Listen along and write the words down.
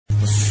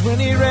When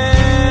he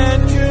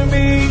ran to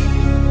me,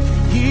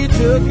 he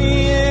took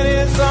me in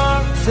his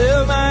arms,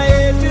 held my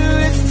head to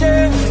his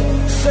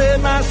chest,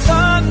 said, my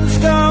son's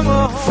come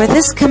home. For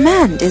this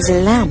command is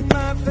a lamp,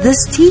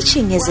 this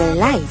teaching is a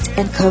light,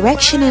 and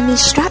correction and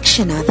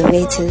instruction are the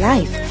way to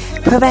life.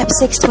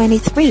 Proverbs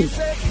 6:23.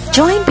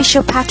 Join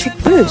Bishop Patrick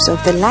Bruce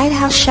of the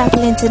Lighthouse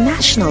Chapel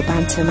International,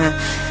 Bantama,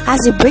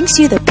 as he brings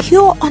you the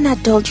pure,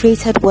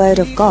 unadulterated Word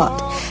of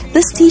God.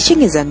 This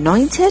teaching is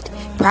anointed,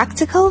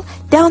 practical,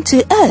 down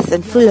to earth,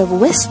 and full of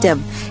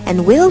wisdom,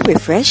 and will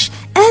refresh,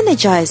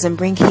 energize, and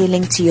bring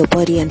healing to your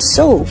body and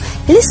soul.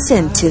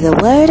 Listen to the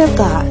Word of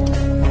God.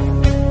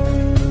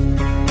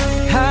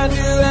 Had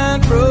you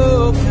and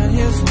broken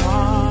his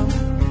heart.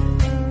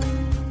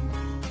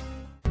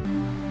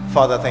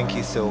 Father, thank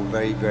you so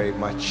very, very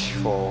much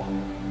for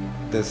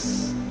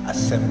this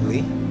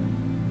assembly,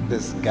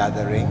 this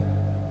gathering.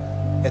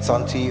 It's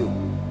unto you.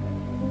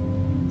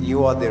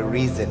 You are the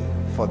reason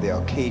for the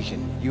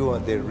occasion. You are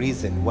the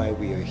reason why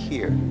we are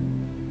here.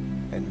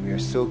 And we are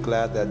so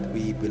glad that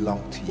we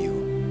belong to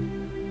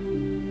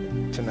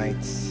you.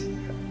 Tonight,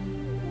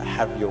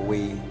 have your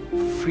way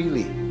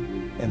freely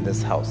in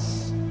this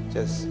house.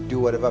 Just do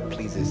whatever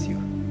pleases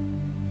you.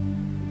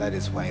 That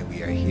is why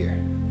we are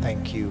here.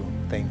 Thank you,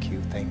 thank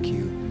you, thank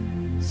you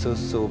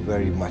so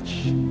very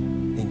much.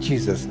 In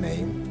Jesus'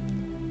 name.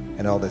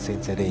 And all the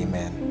saints said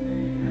amen.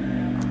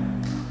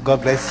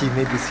 God bless you. You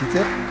may be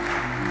seated.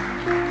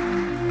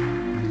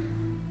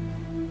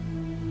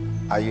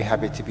 Are you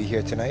happy to be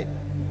here tonight?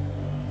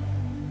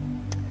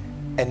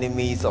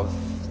 Enemies of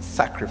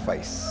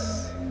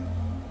sacrifice.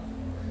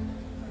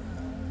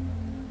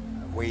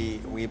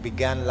 We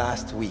began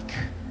last week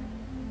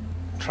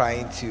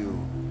trying to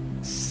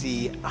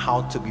see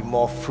how to be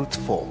more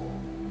fruitful,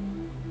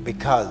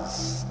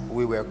 because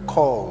we were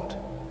called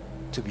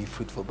to be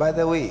fruitful. By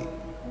the way,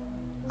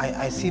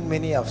 I see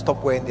many have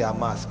stopped wearing their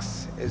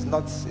masks. It's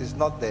not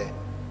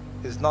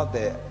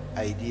the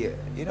idea.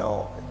 You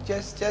know,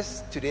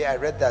 just today I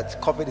read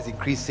that COVID is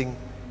increasing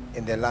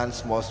in the land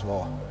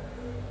small.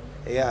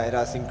 Yeah, it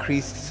has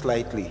increased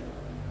slightly.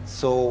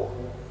 So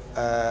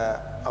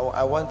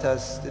I want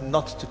us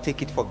not to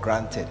take it for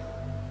granted.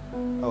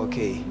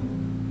 Okay.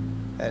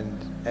 And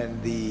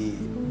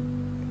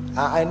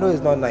I know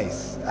it's not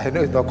nice. I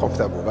know it's not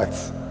comfortable, but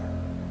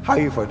how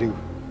you for do?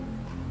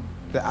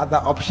 The other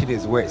option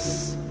is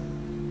worse.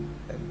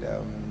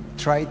 And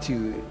try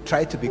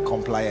to be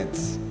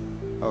compliant.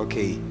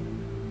 Okay.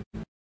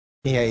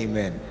 Yeah,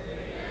 amen.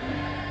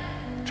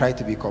 Try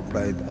to be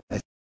compliant.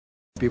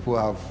 People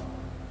have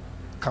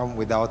come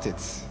without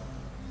it.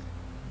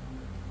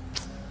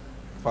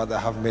 Father,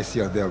 have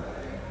mercy on them.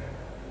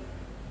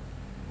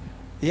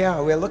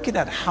 Yeah, we're looking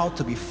at how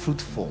to be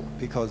fruitful,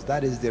 because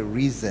that is the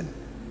reason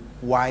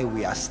why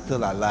we are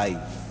still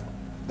alive.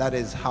 That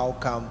is how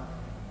come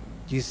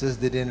Jesus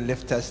didn't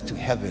lift us to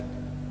heaven.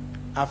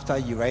 After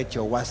you write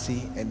your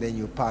WASI and then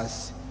you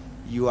pass,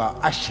 you are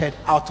ushered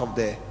out of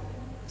the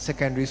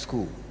secondary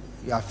school.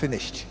 You are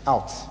finished,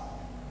 out.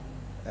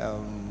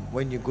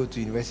 When you go to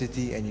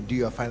university and you do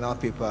your final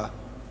paper,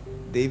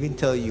 they even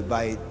tell you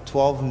by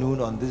 12 noon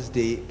on this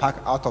day, pack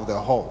out of the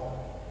hall,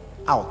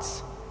 out,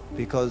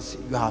 because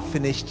you have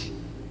finished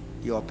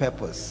your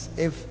purpose.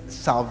 If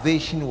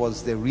salvation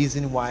was the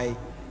reason why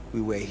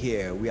we were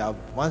here,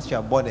 once you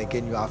are born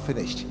again, you are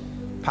finished,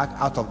 pack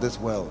out of this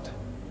world.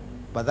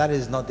 But that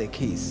is not the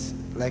case.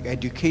 Like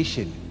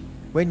education,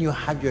 when you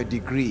have your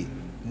degree,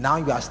 now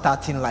you are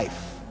starting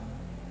life.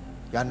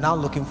 You are now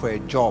looking for a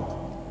job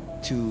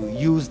to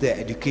use the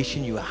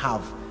education you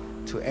have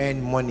to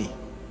earn money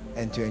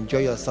and to enjoy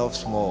yourself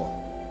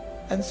small.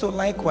 And so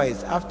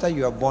likewise, after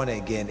you are born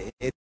again,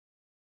 it's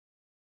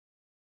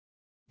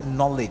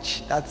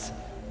knowledge, that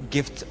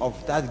gift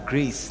of that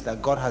grace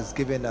that God has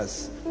given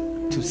us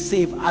to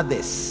save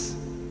others.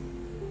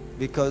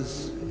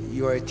 Because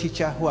you are a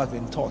teacher who has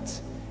been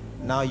taught.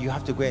 Now you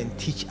have to go and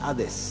teach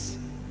others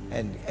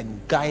and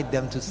guide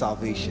them to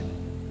salvation.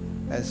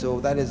 And so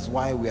that is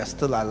why we are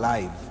still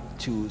alive,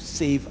 to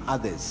save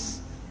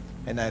others.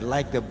 And I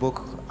like the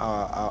book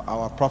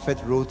our prophet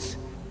wrote,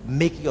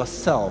 Make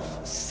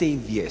Yourself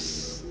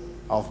Saviors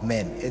of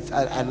Men.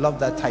 I love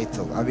that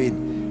title. I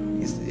mean,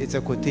 it's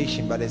a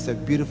quotation, but it's a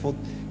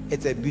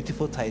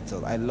beautiful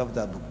title. I love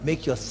that book.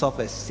 Make yourself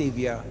a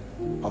savior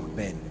of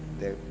men.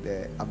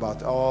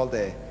 About all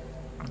the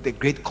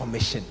Great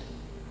Commission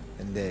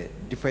and the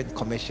different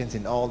commissions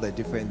in all the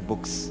different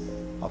books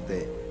of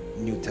the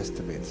New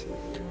Testament.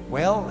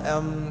 Well,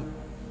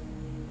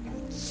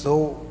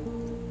 so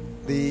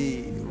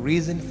the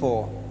reason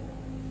for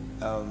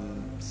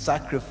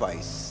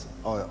sacrifice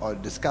or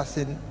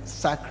discussing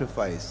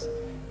sacrifice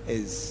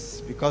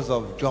is because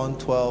of John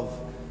 12,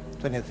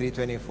 23,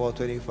 24,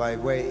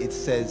 25, where it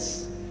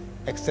says,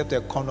 except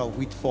a corn of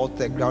wheat fall to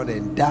the ground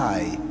and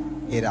die,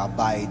 it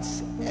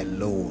abides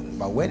alone.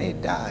 But when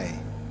it dies,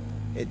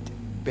 it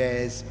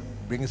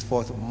brings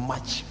forth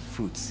much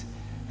fruit.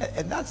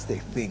 And that's the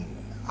thing.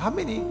 How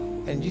many?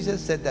 And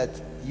Jesus said that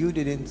he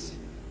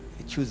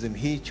chose him.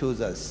 He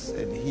chose us,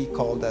 and he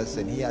called us,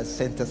 and he has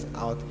sent us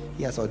out.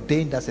 He has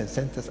ordained us and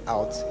sent us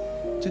out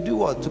to do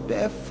what? To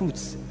bear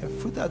fruits, a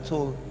fruit that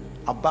will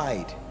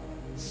abide.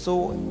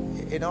 So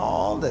in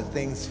all the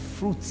things,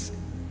 fruits,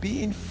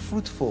 being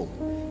fruitful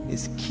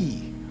is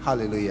key.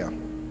 Hallelujah.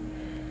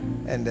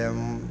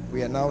 And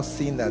we are now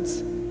seeing that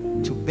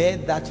to bear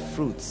that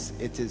fruit,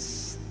 it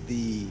is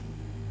the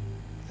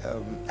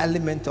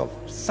element of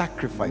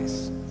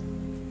sacrifice,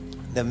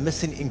 the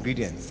missing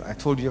ingredients. I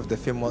told you of the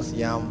famous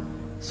yam,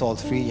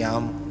 salt-free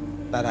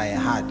yam that I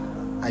had.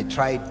 I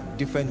tried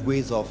different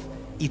ways of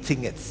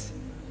eating it,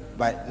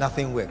 but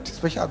nothing worked.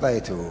 Special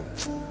diet,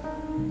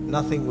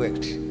 nothing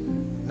worked.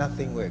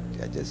 Nothing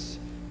worked. I just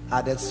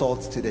added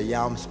salt to the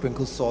yam,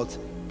 sprinkled salt,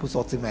 put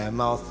salt in my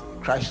mouth,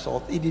 crushed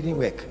salt. It didn't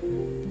work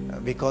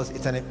because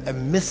it's a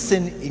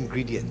missing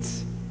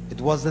ingredient. It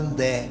wasn't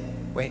there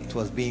when it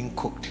was being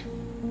cooked.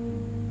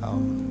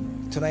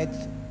 Tonight,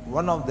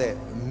 one of the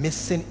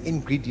missing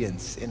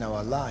ingredients in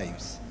our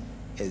lives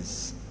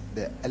is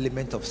the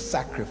element of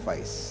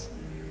sacrifice.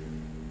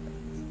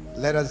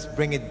 Let us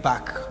bring it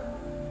back.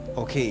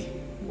 Okay.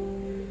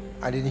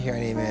 I didn't hear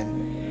an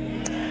amen.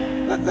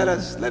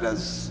 Let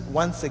us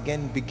once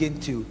again begin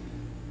to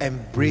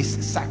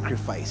embrace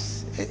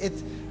sacrifice.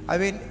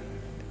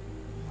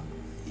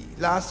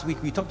 Last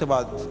week we talked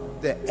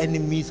about the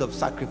enemies of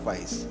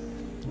sacrifice,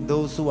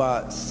 those who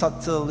are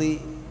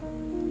subtly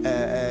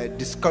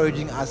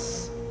discouraging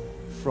us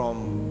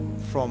from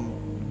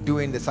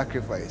doing the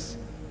sacrifice.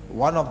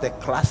 One of the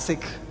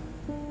classic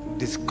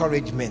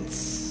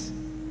discouragements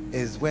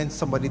is when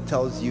somebody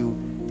tells you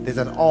there's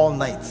an all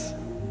night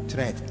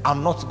tonight.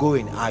 I'm not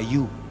going, are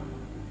you?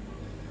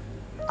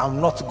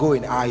 I'm not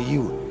going, are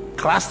you?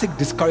 Classic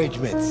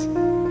discouragement.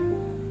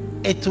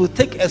 It will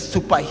take a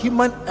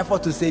superhuman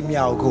effort to say, me,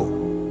 I'll go.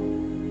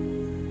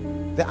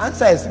 The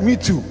answer is, me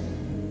too.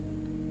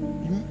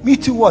 Me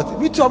too what?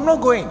 Me too, I'm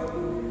not going.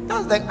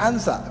 That's the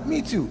answer.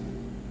 Me too.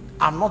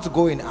 I'm not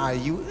going, are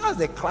you? That's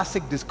the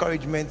classic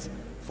discouragement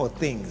for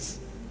things.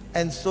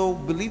 And so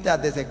believe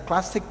that there's a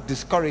classic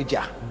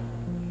discourager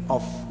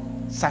of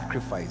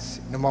sacrifice.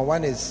 Number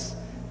one is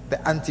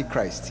the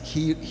Antichrist.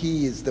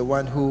 He is the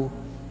one who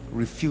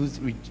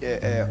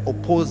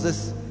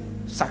opposes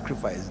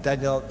sacrifice.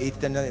 Daniel 8,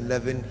 Daniel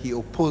 11, he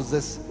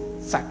opposes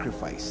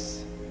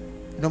sacrifice.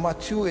 Number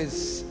two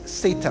is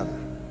Satan.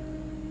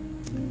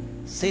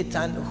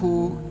 Satan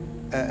who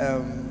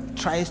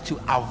tries to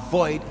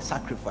avoid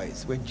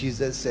sacrifice. When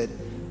Jesus said,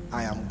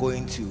 I am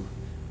going to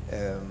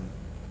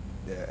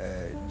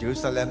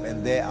Jerusalem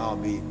and there I'll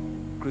be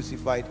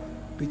crucified,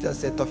 Peter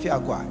said,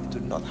 Tofiakwa, it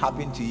will not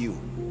happen to you.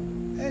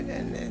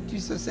 And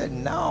Jesus said,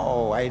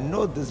 no, I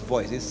know this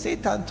voice. It's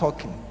Satan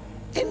talking.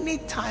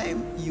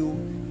 Anytime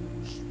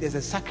there's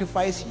a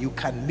sacrifice you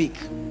can make,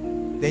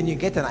 then you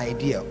get an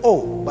idea.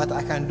 Oh, but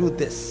I can do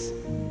this.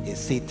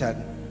 It's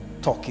Satan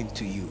talking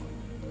to you.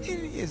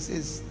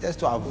 It's just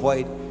to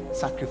avoid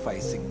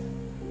sacrificing.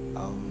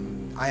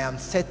 I am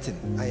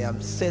certain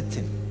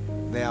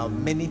there are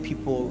many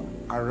people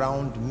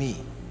around me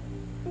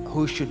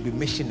who should be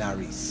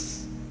missionaries.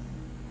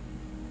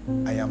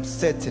 I am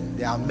certain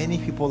there are many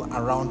people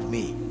around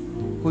me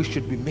who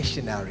should be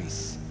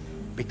missionaries,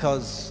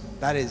 because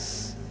that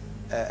is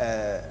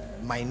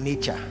my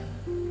nature.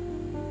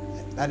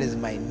 That is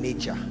my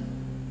nature.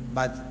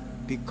 But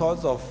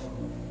because of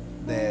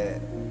the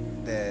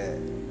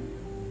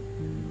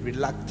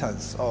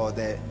reluctance or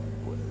the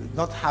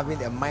not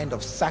having a mind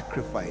of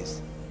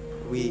sacrifice,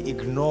 we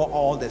ignore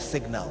all the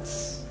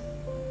signals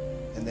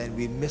and then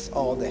we miss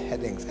all the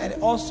headings. And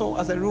also,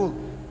 as a rule,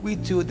 we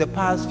too, the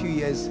past few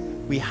years,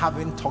 we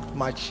haven't talked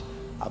much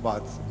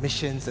about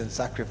missions and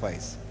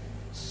sacrifice.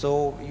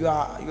 So you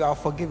are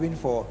forgiven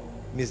for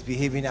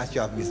misbehaving as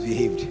you have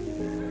misbehaved.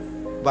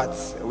 But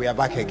we are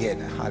back again.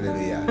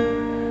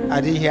 Hallelujah.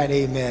 I didn't hear an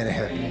amen.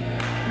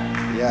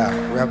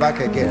 Yeah, we are back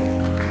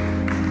again.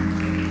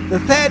 The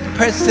third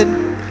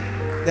person,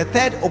 the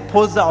third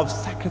opposer of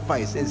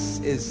sacrifice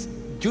is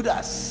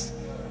Judas.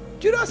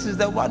 Judas is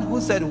the one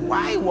who said,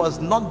 why was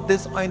not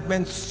this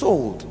ointment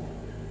sold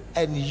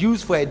and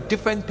used for a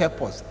different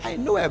purpose? I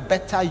know a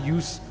better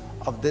use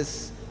of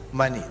this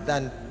money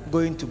than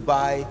going to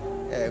buy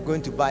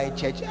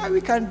church.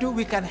 We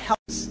can help.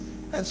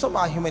 And some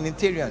are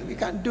humanitarian. We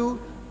can do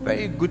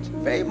very good,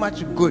 very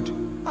much good.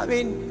 I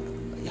mean,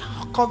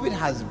 COVID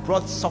has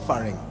brought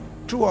suffering.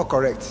 True or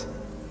correct?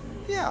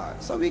 Yeah.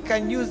 So we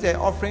can use the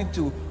offering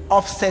to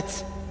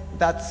offset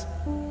that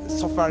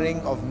suffering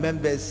of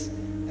members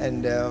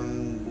and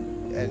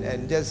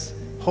just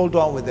hold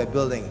on with the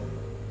building.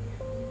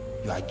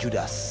 You are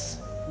Judas.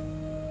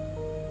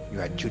 You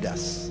are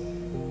Judas.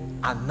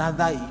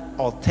 Another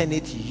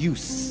alternate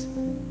use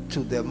to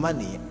the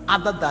money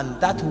other than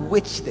that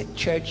which the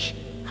church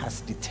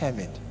has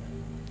determined.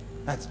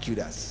 That's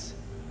Judas.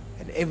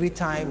 And every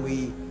time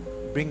we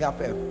bring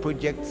up a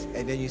project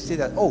and then you say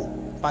that, oh,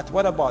 but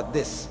what about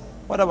this?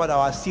 What about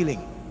our ceiling?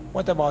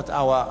 What about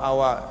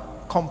our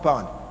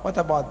compound? What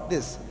about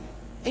this?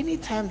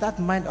 Anytime that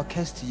mind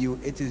occurs to you,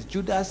 it is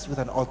Judas with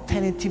an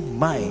alternative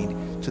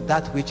mind to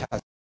that which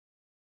has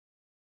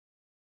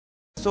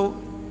So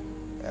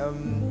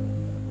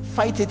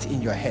fight it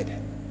in your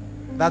head.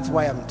 That's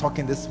why I'm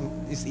talking this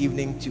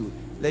evening, to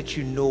let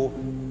you know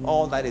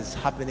all that is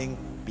happening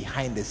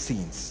behind the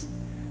scenes.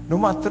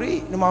 Number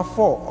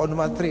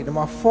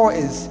 4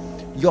 is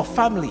your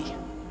family.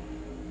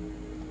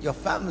 Your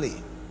family.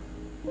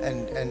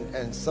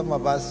 And some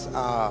of us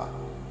are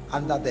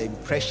under the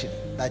impression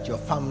that your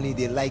family,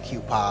 they like you,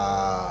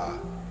 pa.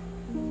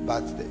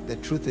 But the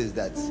truth is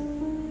that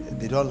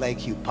they don't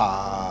like you,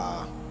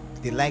 pa.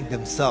 They like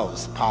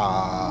themselves,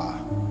 pa.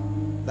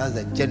 That's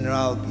the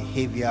general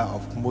behavior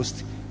of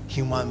most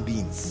human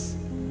beings.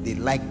 They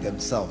like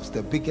themselves.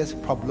 The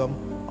biggest problem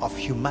of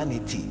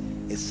humanity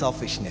is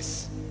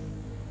selfishness.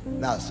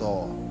 That's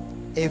all.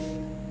 If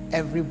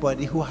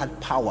everybody who had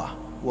power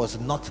was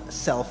not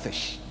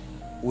selfish,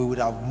 we would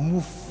have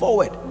moved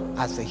forward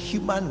as a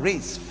human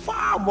race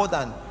far more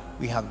than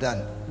we have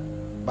done.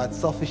 But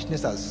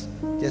selfishness has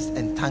just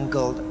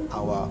entangled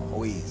our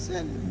ways,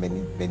 and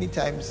many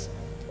times,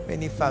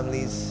 many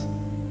families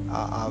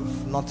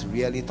have not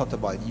really thought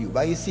about you.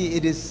 But you see,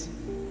 it is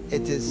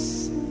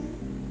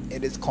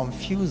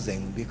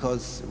confusing,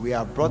 because we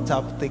are brought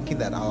up thinking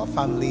that our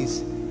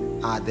families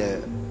are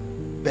the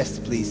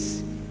best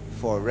place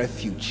for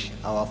refuge.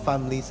 Our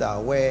families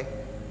are where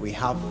we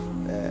have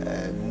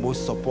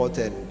most support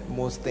and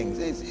most things.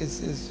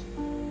 It's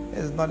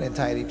not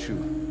entirely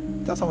true.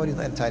 Tell somebody it's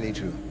not entirely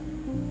true.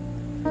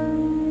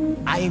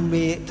 I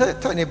may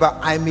tell me about,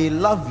 I may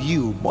love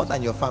you more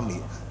than your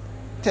family.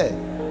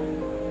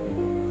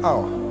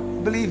 Oh,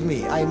 believe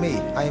me, I may.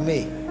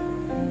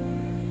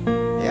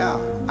 Yeah,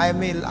 I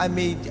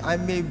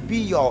may be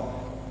your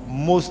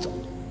most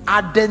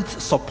ardent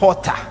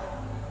supporter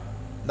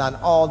than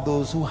all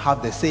those who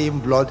have the same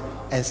blood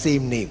and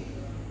same name.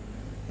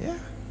 Yeah.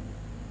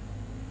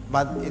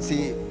 But you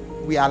see,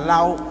 we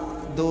allow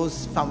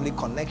those family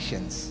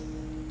connections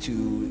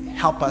to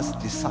help us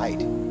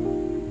decide,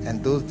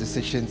 and those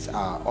decisions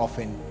are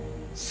often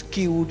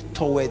skewed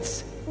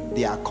towards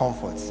their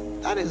comforts.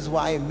 That is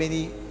why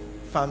many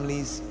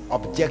families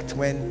object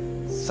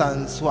when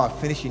sons who have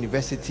finished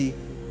university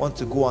want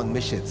to go on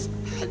missions.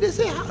 They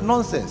say,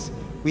 nonsense.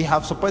 We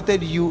have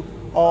supported you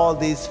all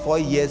these 4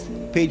 years,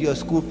 paid your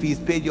school fees,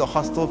 paid your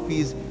hostel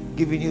fees,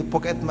 given you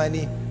pocket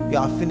money. You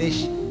are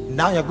finished.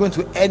 Now you're going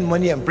to earn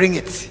money and bring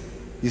it.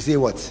 You say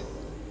what?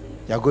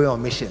 You're going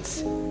on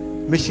missions.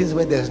 Missions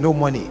where there's no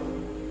money.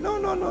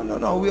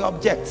 No. We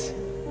object.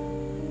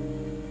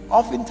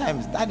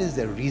 Oftentimes, that is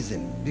the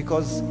reason.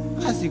 Because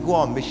as you go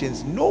on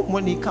missions, no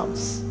money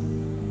comes.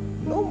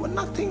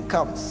 Nothing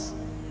comes.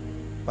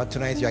 But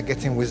tonight you are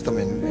getting wisdom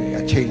and you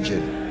are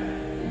changing.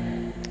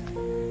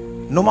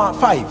 Number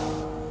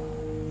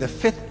 5, the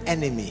fifth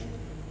enemy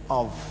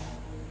of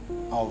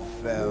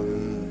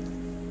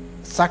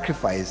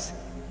sacrifice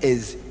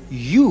is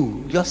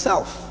you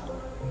yourself.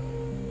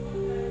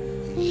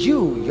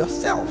 You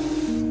yourself.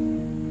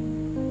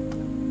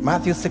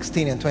 Matthew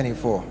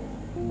 16:24.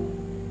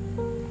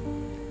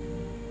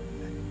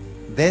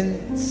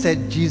 Then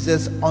said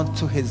Jesus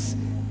unto his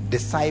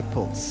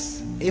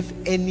disciples, if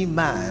any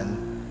man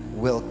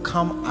will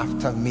come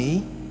after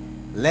me,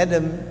 let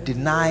him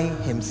deny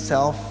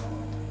himself,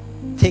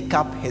 take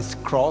up his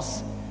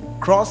cross.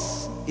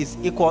 Cross is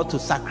equal to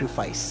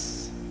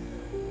sacrifice.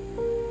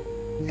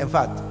 In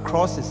fact,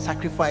 cross is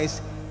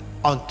sacrifice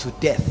unto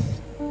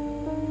death.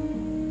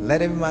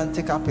 Let every man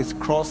take up his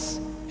cross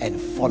and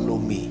follow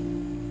me.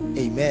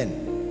 Amen.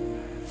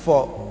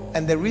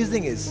 And the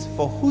reason is,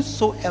 for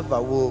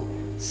whosoever will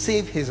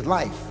save his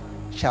life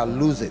shall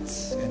lose it,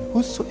 and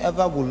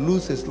whosoever will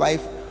lose his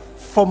life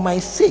for my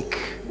sake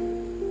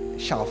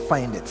shall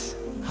find it.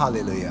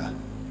 Hallelujah.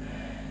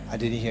 I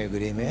didn't hear a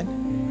good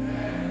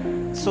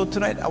amen. So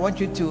tonight I want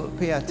you to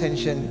pay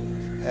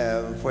attention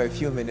for a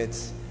few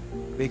minutes,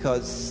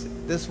 because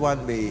this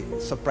one may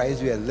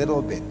surprise you a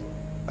little bit,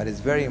 but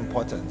it's very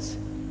important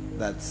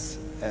that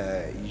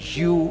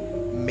you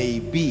may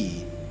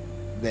be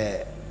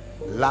the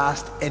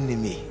last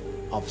enemy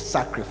of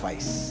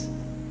sacrifice.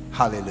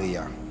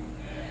 Hallelujah.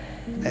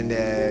 And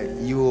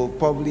you will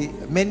probably,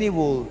 many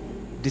will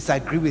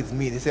disagree with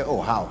me. They say,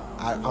 oh, how?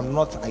 I'm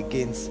not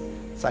against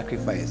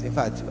sacrifice. In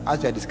fact,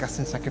 as we are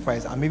discussing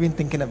sacrifice, I'm even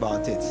thinking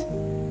about it.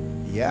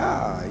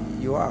 Yeah,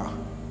 you are.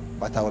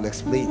 But I will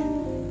explain.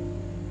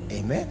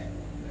 Amen.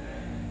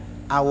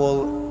 I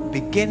will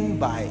begin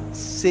by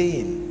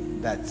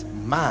saying that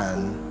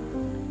man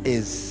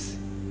is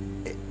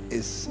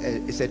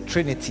a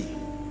trinity.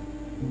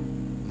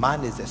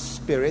 Man is a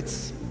spirit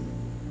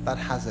that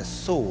has a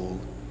soul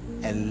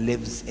and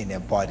lives in a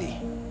body.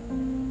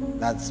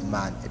 That's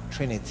man, a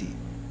trinity.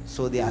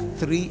 So there are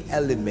 3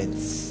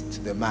 elements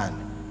to the man: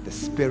 the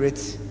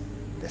spirit,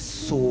 the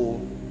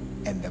soul,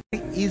 and the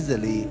very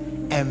easily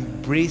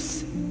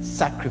embrace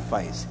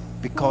sacrifice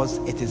because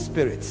it is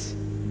spirit.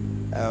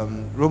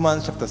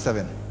 Romans chapter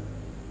 7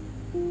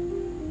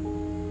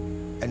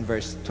 and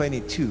verse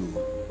 22,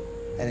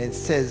 and it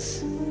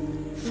says,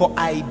 for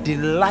I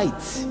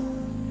delight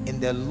in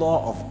the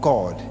law of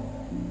God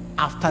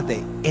after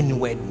the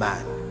inward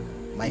man,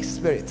 my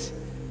spirit.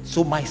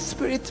 So my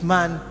spirit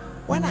man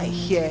when I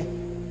hear,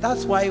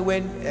 that's why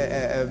when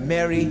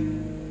Mary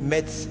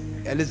met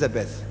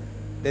Elizabeth,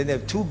 then the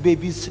two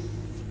babies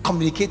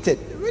communicated.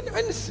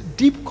 When it's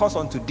deep calls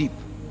onto deep,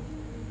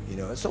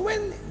 so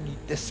when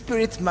the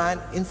spirit man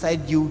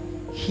inside you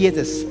hears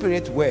the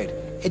spirit word,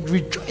 it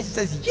rejoices,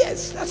 says,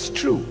 yes, that's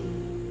true.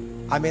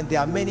 I mean, there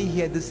are many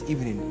here this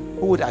evening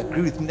who would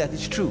agree with me that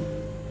it's true.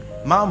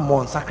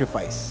 Mammon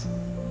sacrifice,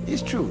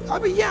 it's true. I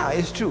mean, yeah,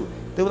 it's true.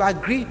 They will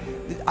agree.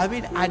 I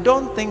mean, I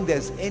don't think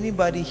there's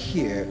anybody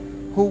here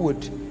who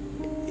would,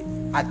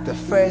 at the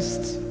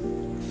first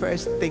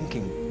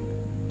thinking,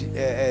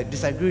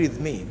 disagree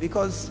with me,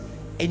 because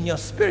in your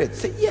spirit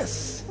say,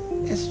 yes,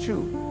 it's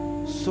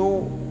true.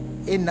 So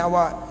in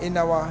our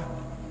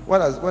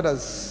what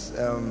does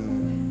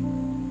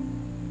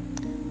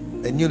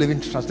the New Living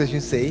Translation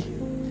say?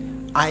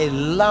 I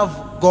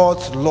love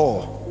God's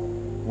law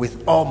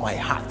with all my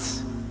heart.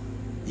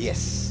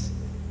 Yes,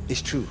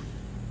 it's true.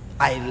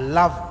 I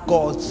love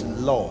God's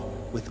law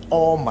with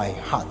all my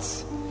heart.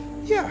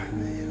 Yeah,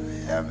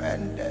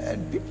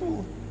 and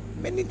people,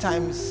 many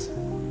times,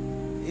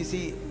 you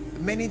see,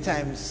 many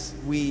times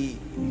we,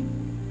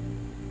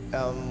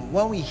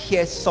 when we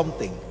hear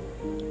something,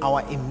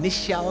 our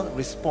initial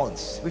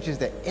response, which is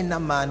the inner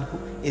man,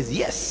 is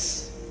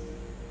yes.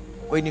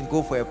 When you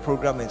go for a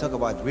program and talk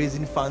about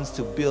raising funds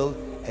to build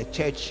a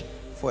church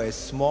for a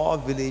small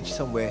village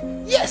somewhere,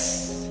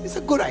 yes, it's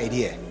a good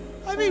idea.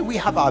 I mean, we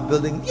have our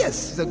building.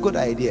 Yes, it's a good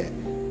idea.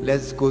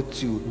 Let's go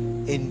to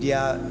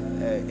India,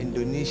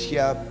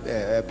 Indonesia,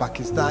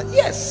 Pakistan.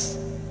 Yes,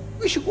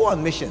 we should go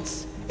on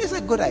missions. It's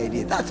a good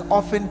idea. That's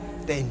often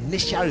the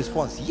initial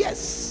response.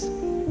 Yes,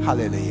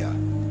 hallelujah,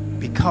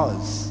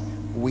 because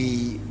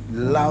we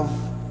love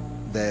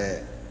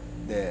the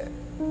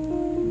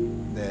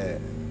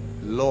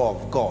law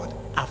of God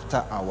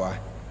after our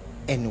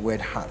inward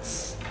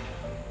hearts.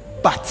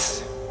 But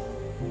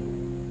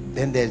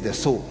then there's the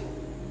soul.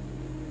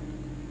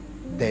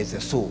 There's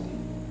the soul.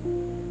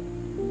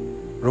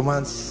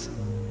 Romans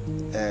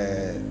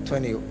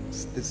 20,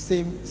 the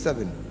same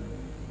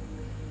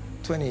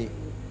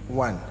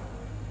 7:21.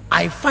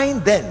 I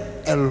find then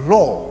a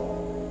law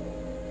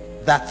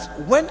that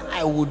when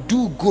I would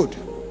do good,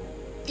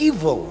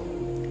 evil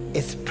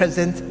is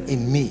present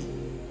in me.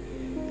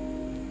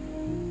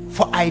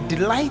 For I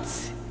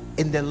delight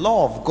in the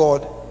law of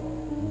God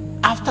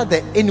after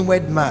the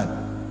inward man,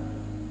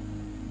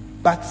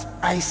 but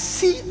I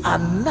see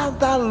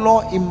another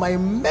law in my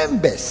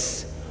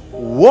members,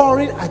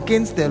 warring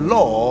against the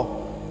law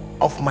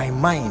of my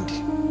mind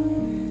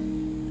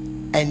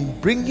and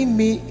bringing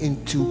me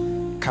into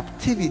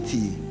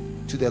captivity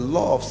to the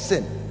law of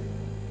sin.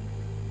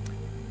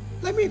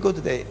 Let me go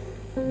to the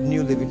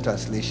New Living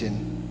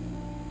Translation.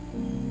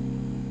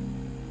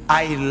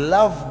 I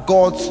love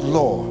God's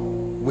law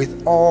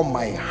with all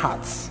my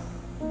heart,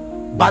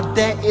 but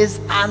there is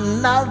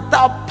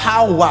another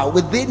power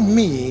within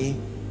me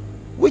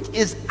which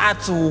is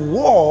at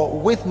war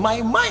with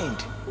my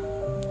mind.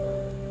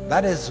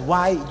 That is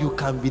why you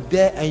can be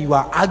there and you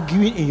are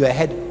arguing in your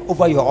head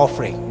over your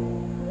offering.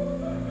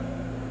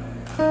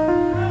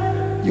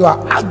 You are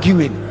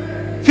arguing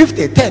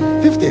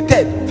 50-10,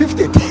 50-10,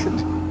 50-10.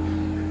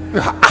 You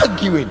are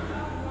arguing.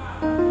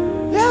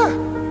 Yeah.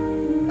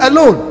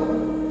 Alone.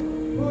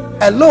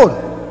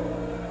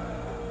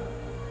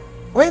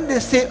 When they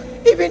say,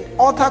 even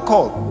altar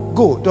call,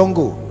 go, don't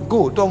go,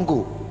 go, don't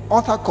go,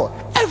 altar call,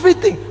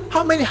 everything.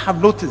 How many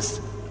have noticed?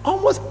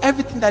 Almost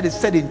everything that is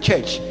said in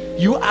church,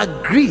 you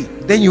agree,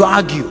 then you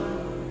argue.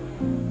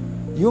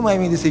 You might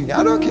mean this evening,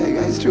 I don't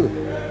care, it's true.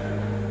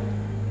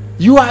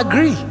 You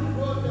agree,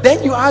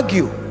 then you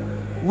argue.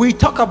 We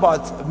talk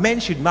about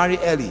men should marry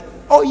early.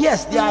 Oh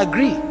yes, they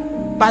agree,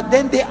 but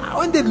then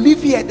when they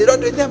leave here, they don't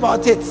do anything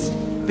about it,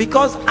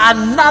 because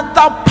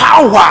another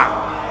power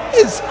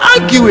is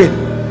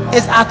arguing.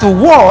 It's at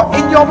war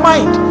in your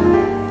mind.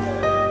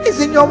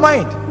 It's in your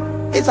mind.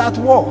 It's at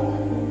war.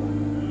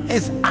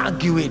 It's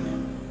arguing.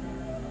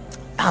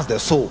 That's the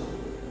soul.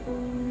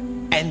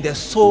 And the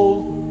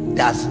soul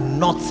does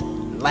not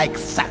like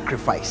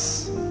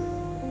sacrifice.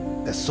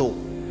 The soul.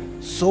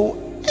 So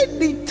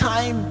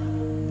anytime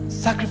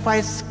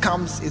sacrifice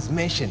is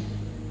mentioned,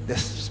 the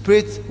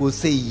spirit will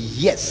say,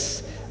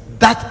 yes,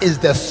 that is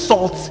the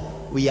salt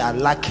we are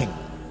lacking.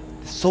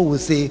 The soul will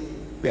say,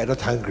 we are not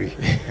hungry.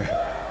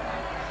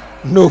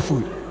 No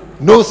food,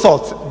 no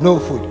salt, no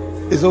food.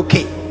 It's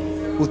okay.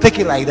 We'll take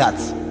it like that.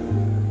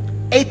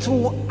 It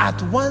will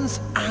at once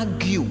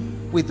argue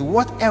with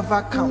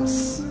whatever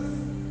comes.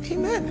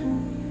 Amen.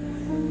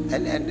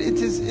 And it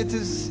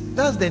is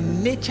that's the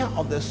nature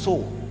of the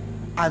soul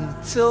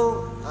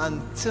until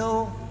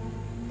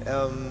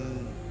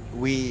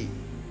we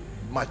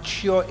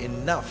mature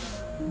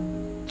enough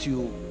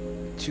to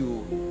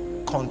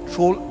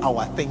control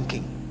our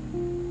thinking,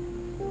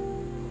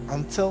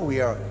 until we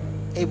are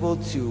able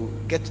to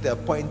get to the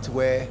point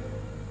where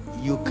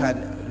you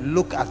can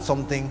look at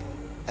something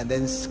and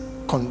then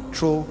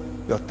control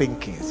your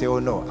thinking. Say, oh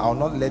no, I will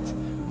not let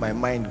my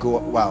mind go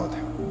wild.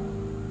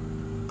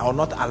 I will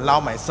not allow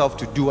myself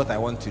to do what I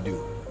want to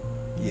do.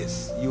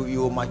 Yes, you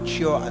will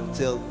mature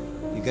until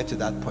you get to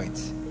that point.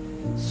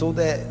 So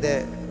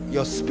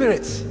your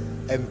spirit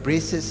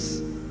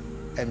embraces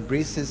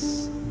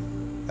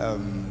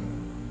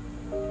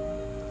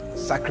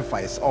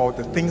sacrifice or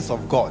the things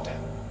of God,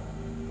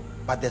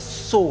 but the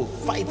soul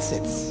fights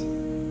it,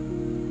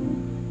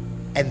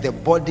 and the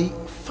body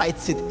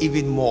fights it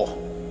even more.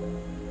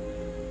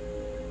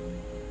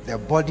 The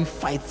body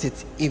fights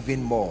it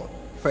even more.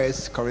 1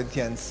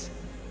 Corinthians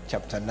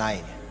chapter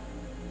 9.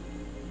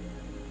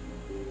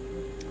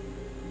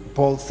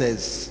 Paul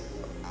says,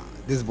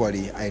 this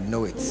body, I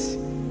know it,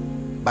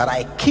 but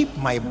I keep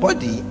my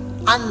body,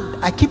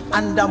 and I keep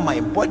under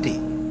my body.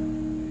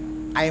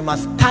 I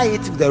must tie it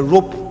with the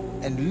rope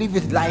and leave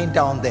it lying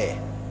down there.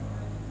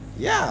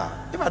 Yeah,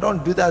 if I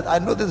don't do that, I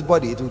know this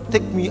body, it will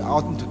take me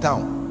out into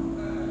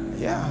town.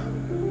 Yeah.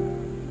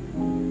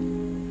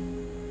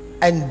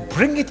 And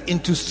bring it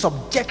into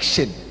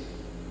subjection,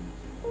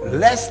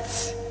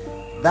 lest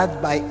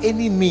that by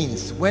any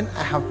means, when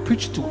I have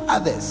preached to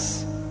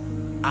others,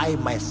 I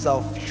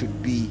myself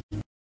should be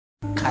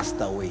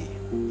cast away.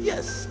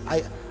 Yes,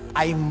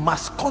 I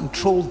must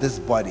control this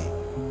body.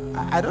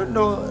 I don't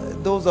know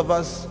those of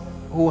us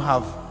who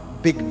have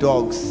big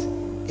dogs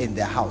in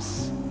the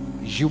house.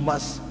 You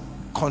must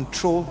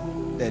control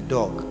the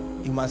dog.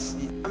 You must,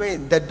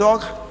 the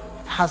dog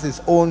has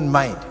its own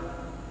mind.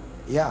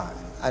 Yeah,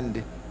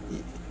 and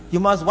you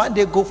must one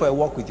day go for a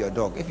walk with your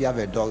dog. If you have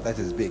a dog that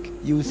is big,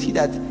 you will see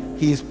that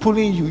he is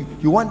pulling you.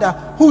 You wonder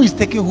who is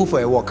taking who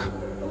for a walk.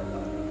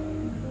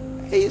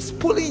 He is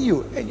pulling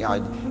you, and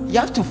you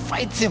have to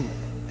fight him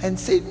and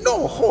say,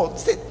 no, hold,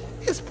 sit.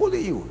 He's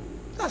pulling you.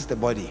 That's the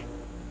body.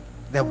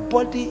 The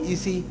body, you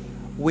see,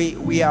 we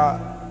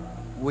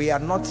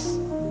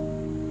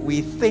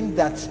think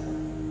that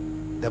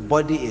the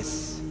body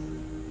is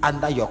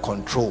under your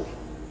control.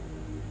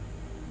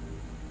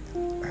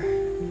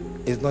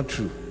 It's not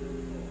true.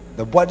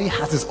 The body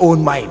has its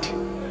own mind.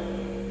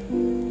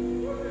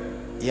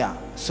 Yeah,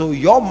 so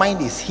your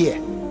mind is here,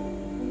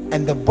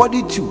 and the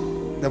body too.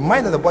 The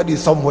mind of the body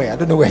is somewhere. I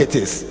don't know where it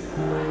is.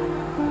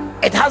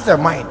 It has a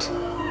mind.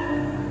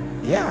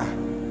 Yeah,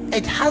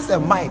 it has a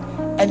mind,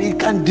 and it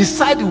can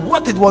decide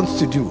what it wants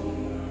to do.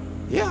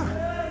 Yeah,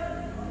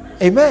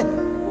 amen.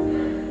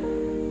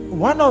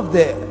 One of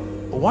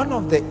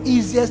the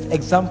easiest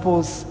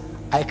examples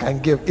I can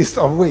give is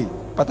some way,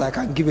 but I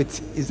can give it.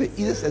 Is the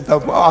easiest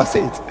example. I'll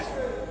say it.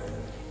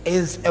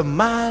 Is a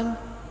man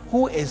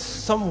who is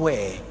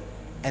somewhere,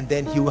 and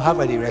then he will have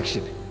an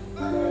erection.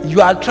 You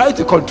are trying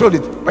to control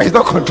it, but it's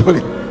not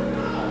controlling.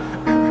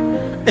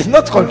 It's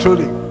not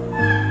controlling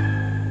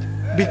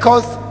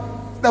because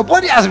the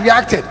body has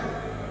reacted.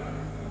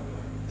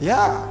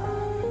 Yeah,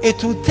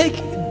 it will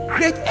take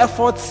great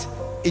efforts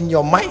in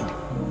your mind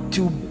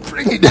to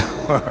bring it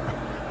down.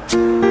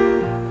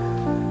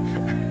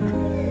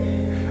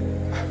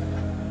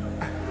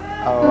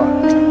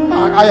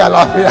 I am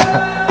laughing.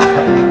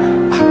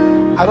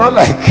 I don't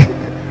like.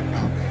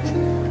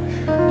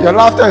 Your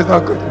laughter is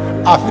not good.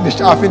 I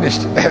finished.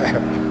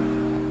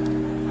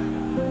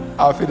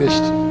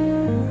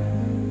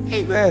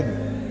 Amen.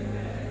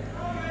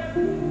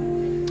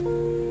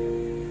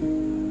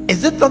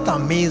 Is it not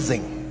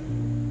amazing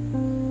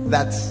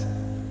that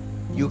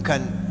you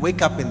can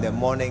wake up in the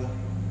morning,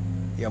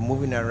 you're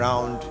moving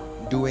around,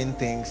 doing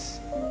things,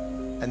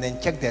 and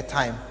then check the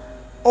time?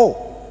 Oh,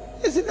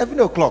 it's 11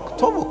 o'clock,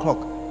 12 o'clock.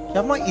 You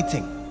have not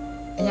eaten,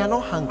 and you're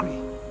not hungry.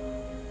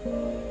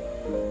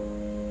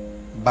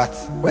 But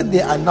when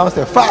they announce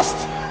a fast,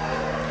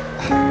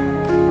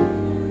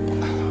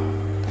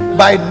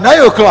 by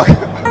 9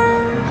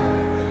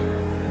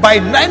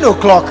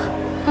 o'clock,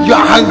 you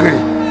are hungry.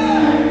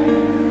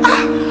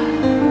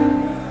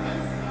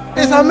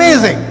 It's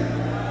amazing.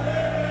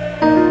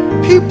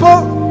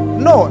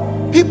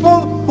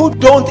 People who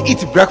don't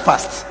eat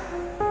breakfast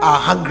are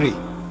hungry.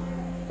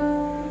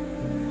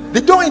 They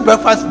don't eat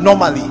breakfast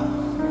normally,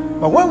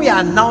 but when we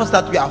announce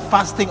that we are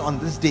fasting on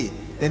this day,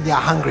 then they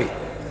are hungry.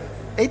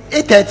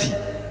 8:30,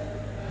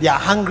 they are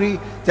hungry.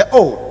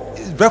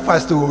 It's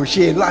breakfast to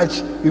share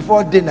lunch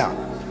before dinner,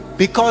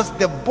 because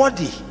the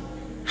body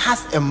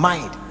has a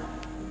mind,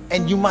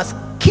 and you must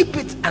keep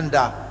it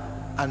under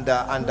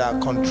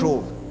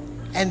control.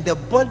 And the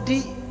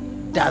body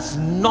does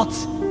not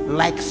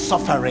like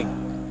suffering.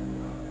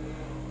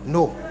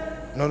 No.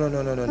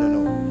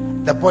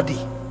 The body,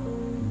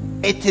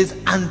 it is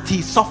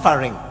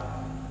anti-suffering.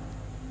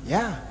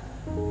 Yeah.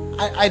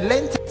 I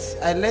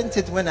learned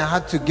it when I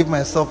had to give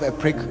myself a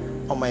prick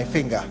on my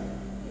finger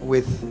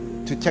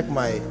to check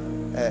my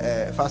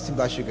fasting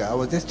blood sugar. I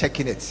was just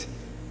checking it,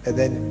 and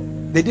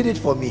then they did it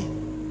for me,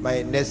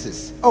 my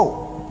nurses.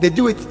 Oh, they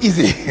do it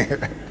easy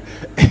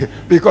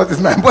because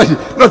it's my body,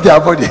 not their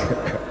body.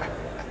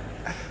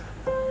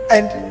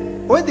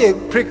 And when they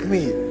pricked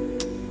me,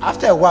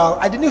 after a while,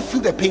 I didn't feel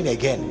the pain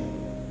again,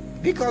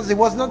 because it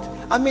was not.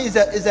 It's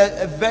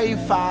a very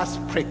fast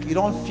prick. You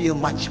don't feel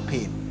much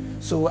pain.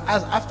 So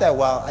after a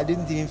while, I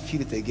didn't even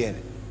feel it again.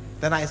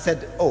 Then I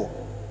said,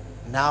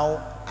 now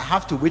I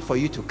have to wait for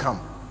you to come,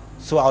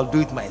 so I'll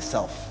do it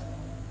myself.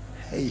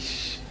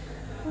 Eish.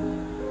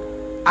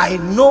 I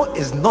know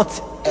it's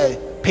not a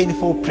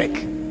painful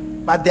prick,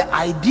 but the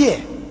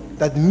idea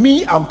that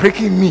I'm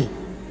pricking me,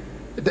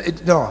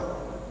 no.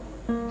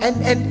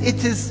 And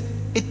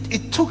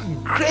it took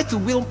great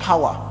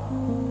willpower.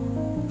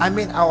 I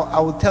mean, I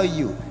will tell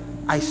you,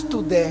 I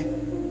stood there,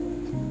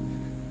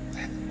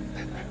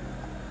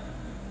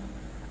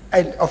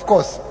 and of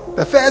course,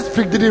 the first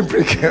prick didn't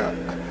prick,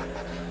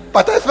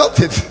 but I felt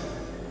it,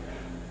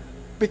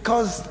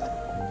 because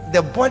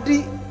the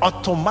body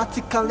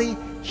automatically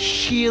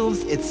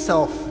shields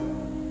itself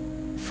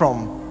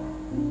from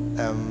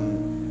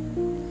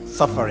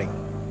suffering.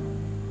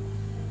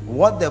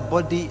 What the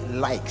body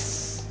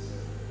likes: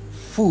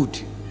 food,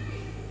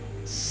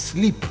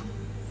 sleep,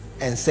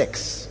 and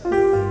sex.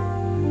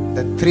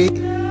 The three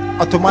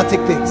automatic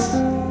things.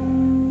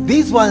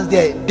 These ones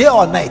there, day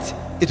or night,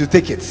 it will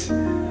take it.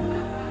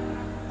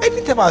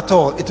 Anytime at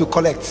all, it will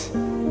collect.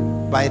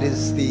 But it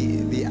is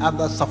the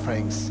other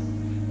sufferings.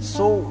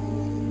 So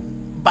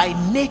by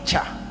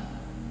nature,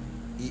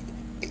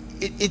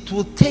 it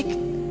will take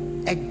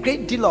a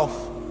great deal of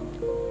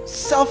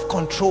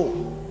self-control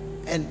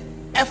and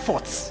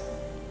efforts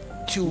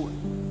to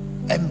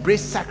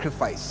embrace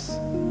sacrifice.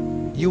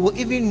 You will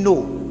even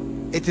know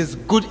it is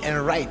good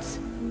and right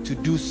to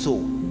do so,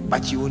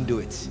 but you won't do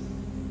it.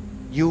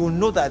 You will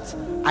know that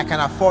I can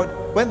afford,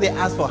 when they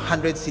ask for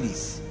 100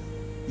 cedis,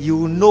 you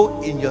will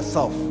know in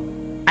yourself,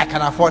 I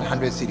can afford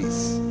 100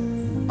 cedis.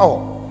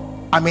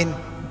 Oh, I mean,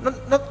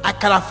 not I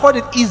can afford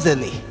it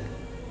easily.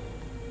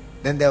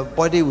 Then the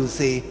body will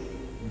say,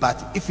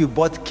 but if you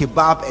bought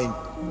kebab and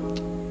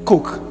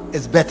Coke,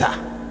 it's better,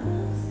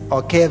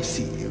 or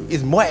KFC,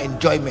 it's more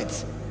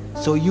enjoyment.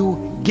 So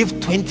you give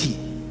 20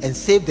 and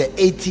save the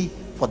 80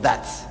 for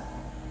that.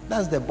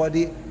 That's the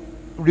body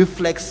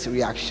reflex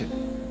reaction.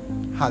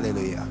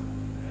 Hallelujah.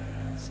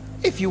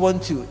 If you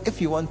want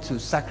to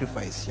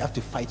sacrifice, you have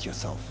to fight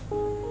yourself.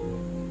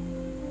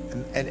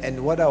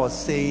 And what I was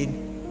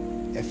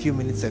saying a few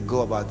minutes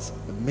ago about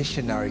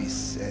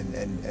missionaries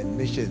and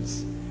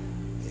missions,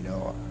 you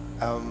know,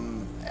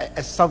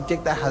 a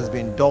subject that has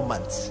been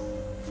dormant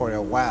for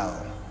a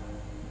while,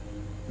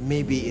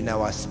 maybe in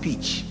our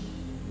speech,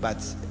 but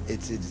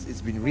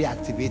it's been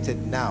reactivated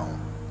now.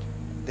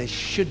 There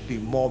should be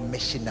more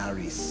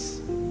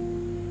missionaries.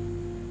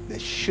 There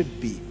should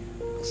be.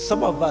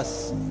 Some of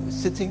us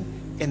sitting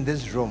in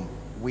this room,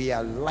 we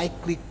are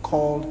likely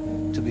called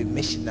to be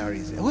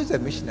missionaries. Who is a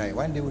missionary?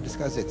 One day we'll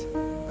discuss it.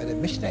 But a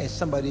missionary is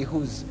somebody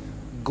who's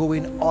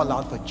going all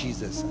out for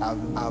Jesus.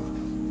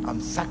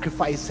 I'm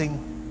sacrificing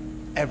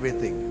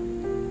everything.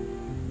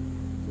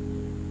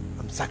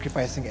 I'm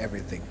sacrificing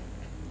everything.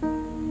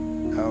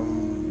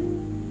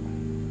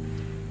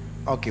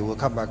 Okay, we'll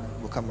come back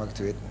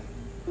to it.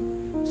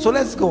 So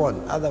let's go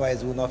on,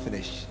 otherwise we'll not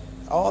finish.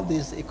 All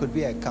this, it could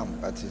be a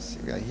camp, but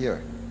we are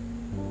here.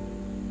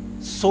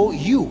 So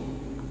you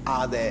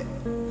are the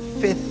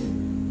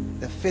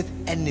fifth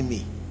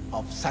enemy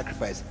of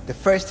sacrifice. The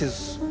first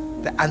is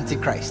the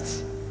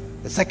Antichrist.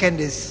 The second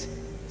is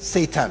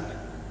Satan.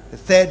 The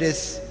third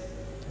is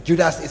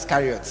Judas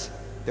Iscariot.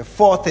 The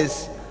fourth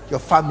is your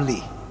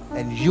family.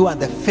 And you are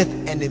the fifth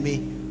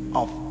enemy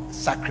of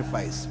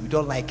sacrifice. We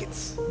don't like it.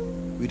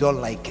 We don't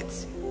like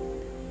it.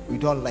 We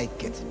don't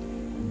like it.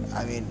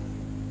 I mean,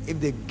 if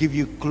they give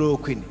you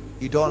chloroquine,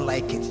 you don't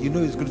like it. You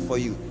know it's good for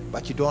you,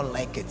 but you don't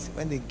like it.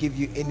 When they give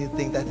you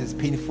anything that is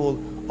painful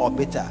or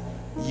bitter,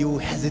 you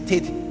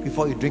hesitate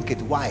before you drink it.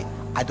 Why?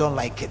 I don't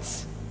like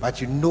it.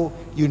 But you know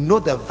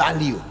the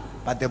value,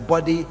 but the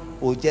body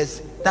will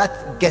just,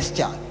 that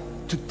gesture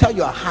to tell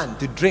your hand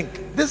to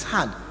drink. This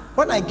hand,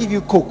 when I give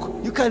you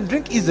Coke, you can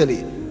drink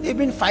easily.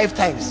 Even 5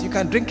 times, you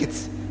can drink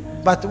it.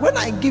 But when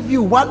I give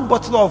you one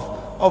bottle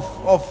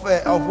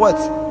of what?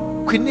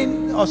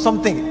 Quinine or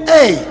something,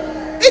 hey,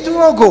 it will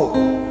not go.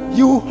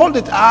 You hold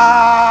it, you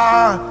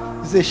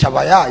say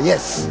Shabaya,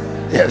 yes,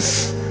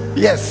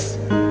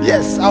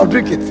 I'll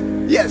drink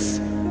it, yes.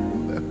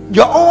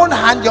 Your own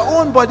hand, your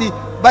own body,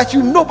 but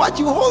you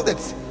hold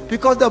it,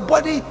 because the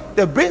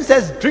brain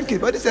says drink it,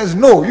 but it says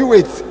no, you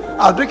wait,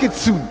 I'll drink it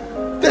soon,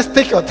 just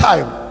take your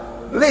time,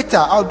 later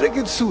I'll drink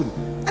it soon.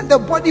 And the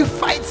body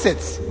fights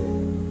it.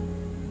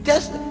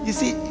 Just, you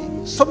see,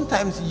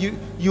 sometimes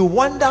you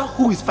wonder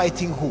who is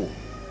fighting who.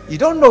 You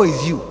don't know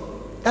it's you.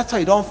 That's why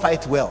you don't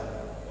fight well.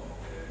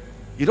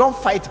 You don't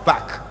fight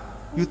back.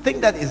 You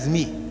think that is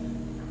me.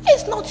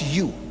 It's not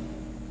you.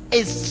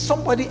 It's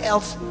somebody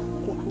else.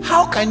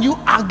 How can you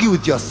argue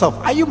with yourself?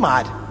 Are you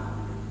mad?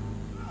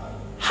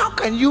 How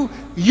can you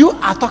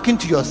are talking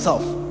to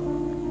yourself?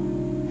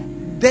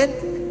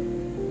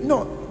 Then,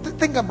 no,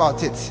 think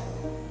about it.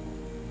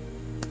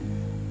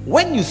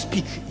 When you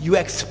speak, you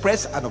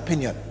express an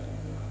opinion.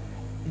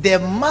 There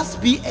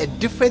must be a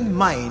different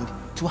mind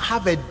to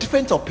have a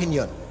different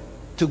opinion,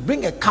 to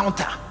bring a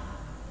counter.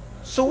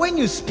 So when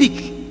you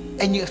speak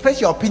and you express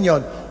your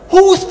opinion,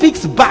 who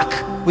speaks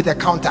back with a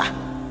counter?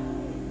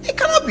 It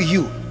cannot be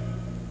you.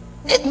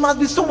 It must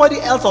be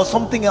somebody else or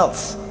something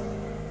else.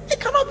 It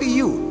cannot be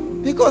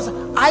you. Because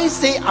I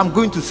say I'm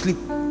going to sleep,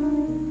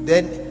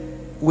 then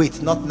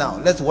wait, not now.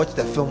 Let's watch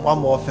the film, one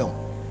more film.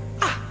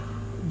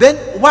 Then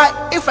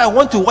why, if I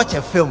want to watch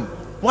a film,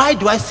 why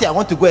do I say I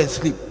want to go and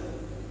sleep?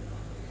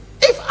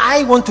 If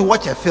I want to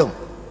watch a film,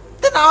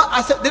 then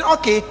I said, then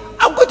okay,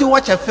 I'm going to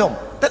watch a film.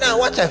 Then I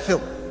watch a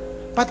film.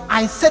 But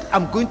I said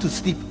I'm going to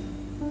sleep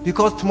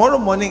because tomorrow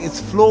morning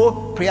is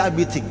flow prayer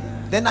meeting.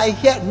 Then I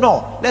hear,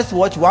 no, let's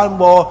watch one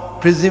more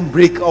Prison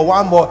Break or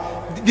one more.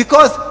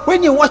 Because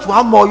when you watch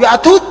one more, you are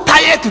too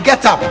tired to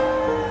get up.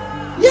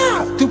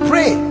 Yeah, to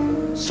pray.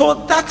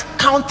 So that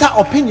counter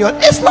opinion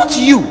is not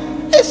you,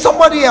 it's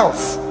somebody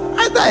else.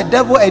 Either a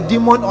devil, a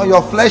demon, or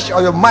your flesh,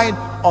 or your mind,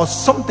 or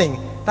something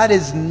that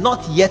is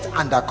not yet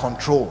under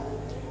control.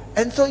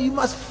 And so you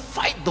must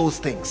fight those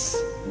things.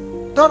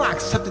 Don't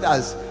accept it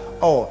as,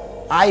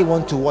 oh, I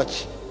want to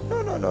watch.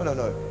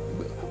 No.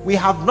 We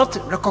have not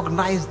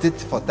recognized it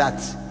for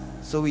that.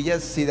 So we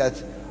just see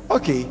that,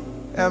 okay,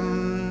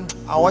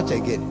 I'll watch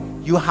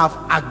again. You have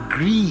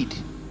agreed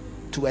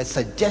to a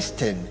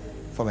suggestion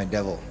from a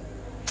devil.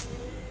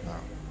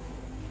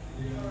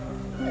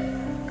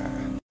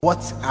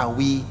 What are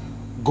we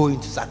going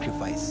to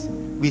sacrifice?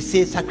 We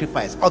say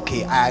sacrifice.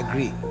 Okay, I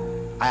agree.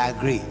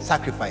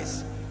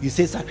 Sacrifice. You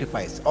say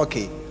sacrifice.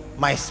 Okay,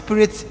 my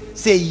spirit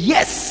say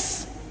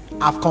yes.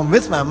 I've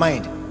convinced my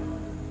mind.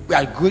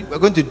 We're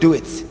going to do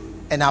it.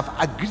 And I've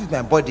agreed with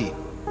my body.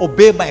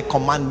 Obey my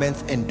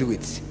commandments and do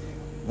it.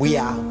 We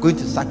are going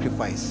to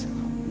sacrifice.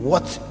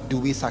 What do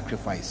we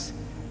sacrifice?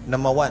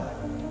 Number one,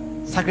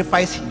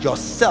 sacrifice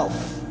yourself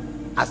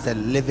as a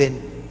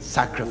living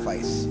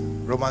sacrifice.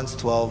 Romans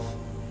 12.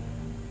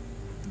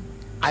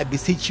 I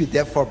beseech you,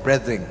 therefore,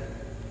 brethren,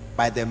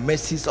 by the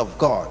mercies of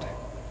God,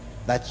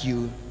 that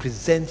you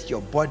present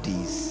your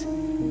bodies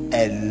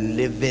a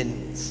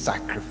living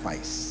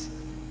sacrifice.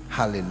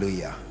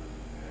 Hallelujah.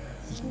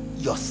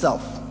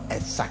 Yourself a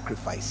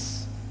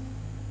sacrifice.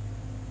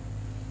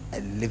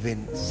 A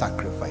living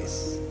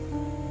sacrifice.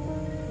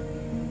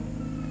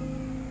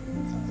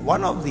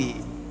 One of the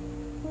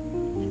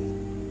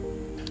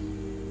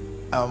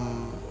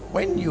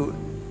when you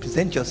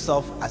present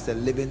yourself as a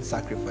living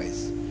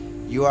sacrifice,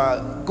 you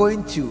are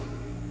going to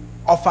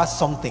offer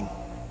something.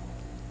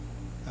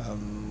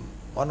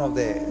 One of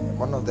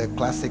the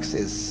classics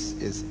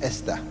is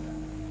Esther.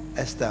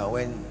 Esther,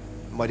 when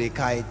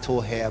Mordecai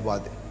told her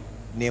about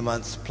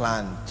Naaman's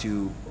plan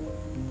to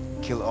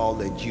kill all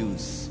the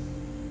Jews,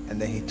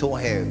 and then he told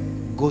her,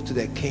 go to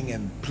the king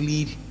and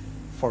plead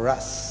for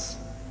us.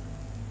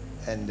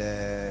 And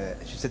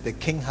she said, the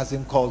king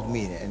hasn't called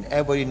me. And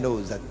everybody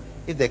knows that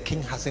if the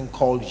king hasn't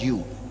called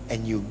you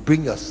and you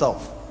bring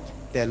yourself,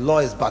 the law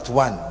is but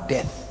one,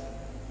 death.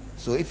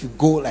 So if you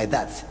go like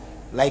that,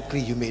 likely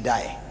you may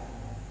die.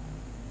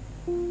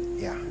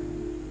 Yeah.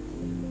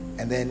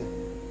 And then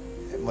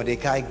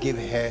Mordecai gave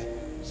her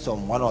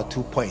some 1 or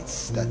 2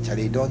 points that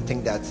Charlie, don't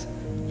think that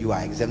you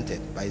are exempted,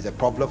 but it's a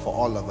problem for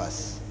all of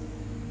us.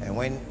 And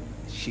when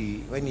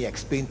he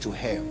explained to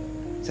her,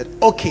 said,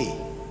 okay,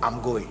 I'm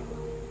going.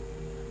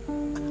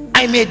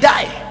 I may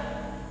die.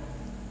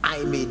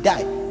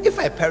 If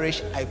I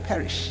perish, I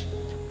perish.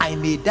 I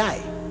may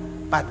die.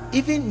 But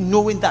even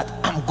knowing that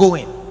I'm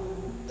going,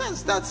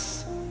 it's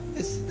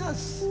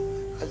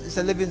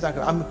a living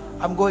sacrifice.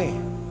 I'm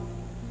going.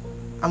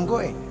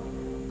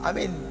 I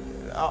mean,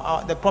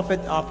 our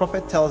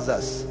prophet tells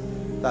us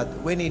that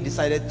when he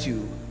decided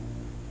to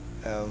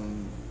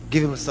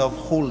give himself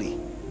wholly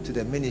to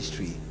the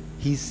ministry,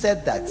 he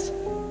said that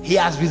he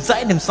has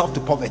resigned himself to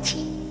poverty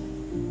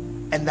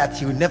and that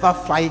he will never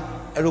fly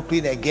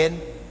aeroplane again.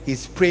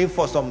 He's praying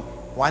for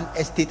one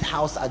estate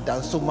house at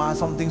Dansoma,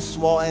 something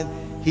small, and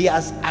he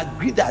has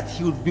agreed that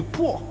he will be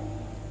poor.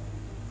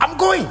 I'm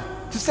going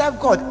to serve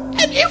God,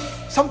 and if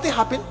something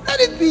happens,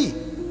 let it be.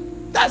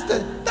 That's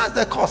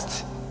the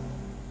cost.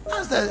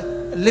 That's the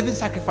living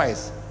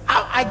sacrifice.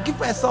 I give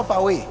myself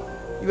away.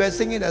 You were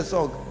singing a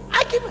song.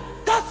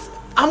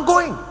 I'm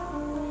going.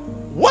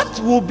 What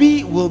will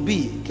be, will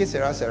be.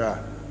 Sarah.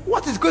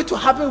 What is going to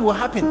happen will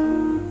happen.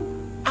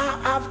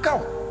 I've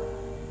come.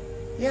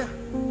 Yeah.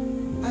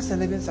 That's a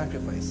living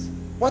sacrifice.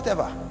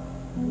 Whatever.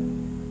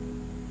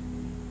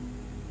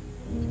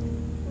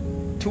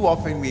 Too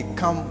often we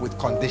come with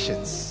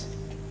conditions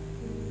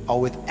or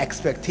with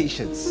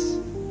expectations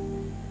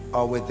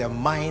or with the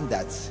mind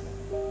that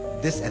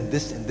this and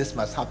this and this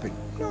must happen.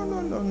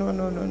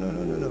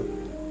 No.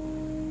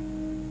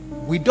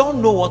 We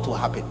don't know what will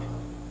happen.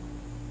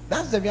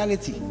 That's the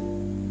reality.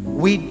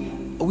 We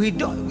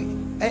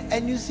don't.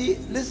 And you see,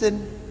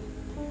 listen,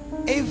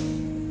 if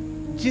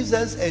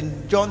Jesus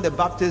and John the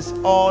Baptist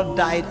all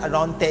died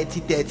around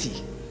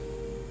 30.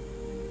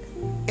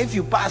 If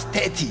you pass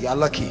 30, you're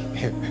lucky.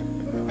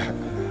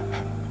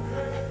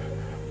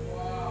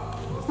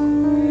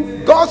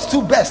 God's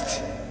two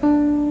best.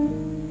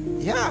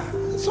 Yeah.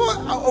 So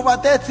over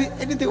 30,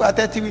 anything over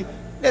 30,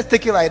 let's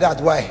take it like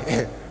that.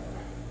 Why?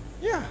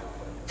 Yeah.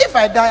 If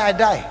I die, I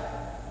die.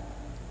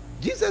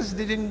 Jesus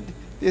didn't.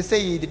 They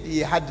say he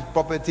had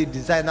property,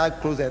 designer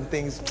clothes and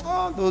things.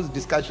 All those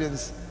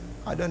discussions,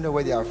 I don't know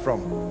where they are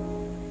from.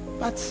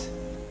 But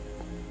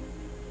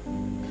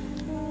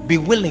be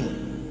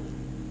willing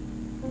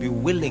be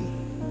willing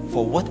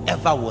for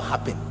whatever will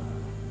happen.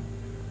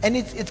 And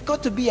it's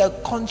got to be a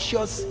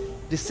conscious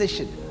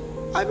decision.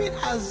 I mean,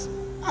 as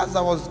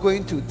I was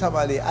going to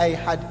Tamale, I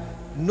had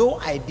no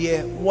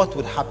idea what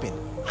would happen.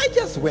 I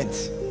just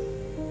went.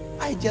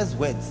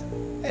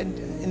 And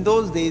in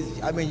those days,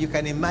 I mean, you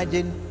can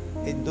imagine,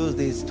 in those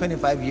days,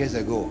 25 years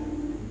ago,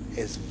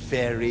 it's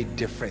very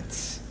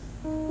different.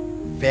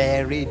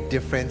 Very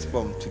different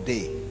from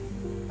today,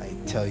 I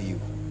tell you.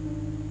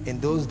 In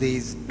those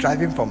days,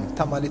 driving from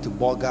Tamale to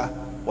Bolga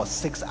was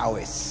 6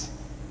 hours.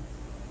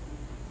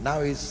 Now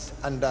it's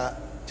under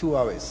 2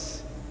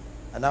 hours.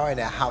 An hour and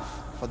a half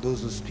for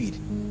those who speed,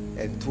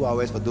 and 2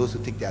 hours for those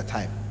who take their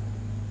time.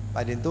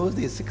 But in those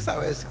days, 6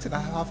 hours,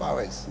 6.5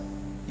 hours.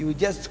 You would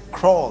just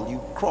crawl. You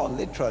crawl,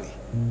 literally.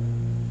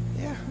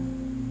 Yeah.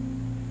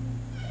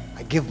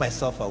 I give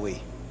myself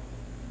away.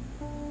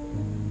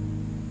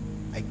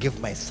 I give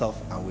myself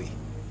away.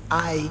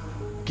 I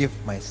give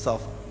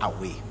myself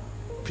away.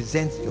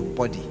 Present your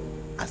body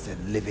as a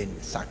living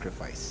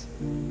sacrifice.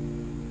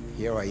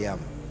 Here I am.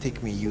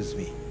 Take me, use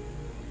me.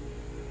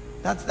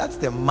 That's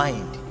the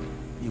mind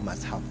you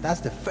must have. That's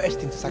the first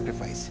thing to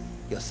sacrifice,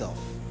 yourself.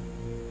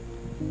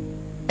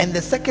 And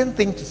the second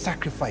thing to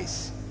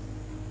sacrifice,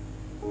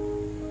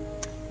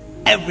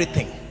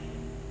 everything.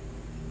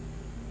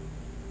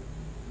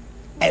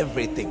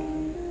 Everything.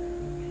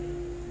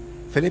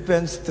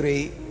 Philippians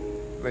 3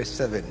 verse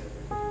 7.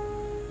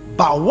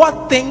 But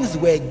what things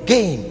were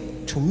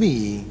gained to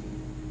me,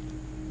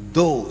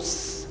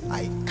 those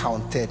I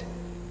counted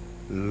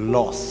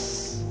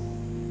loss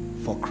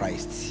for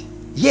Christ.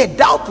 Yea,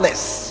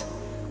 doubtless,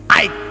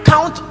 I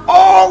count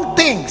all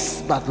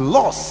things but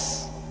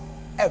loss,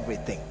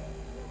 everything.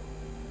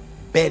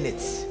 Burn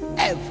it,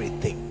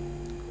 everything.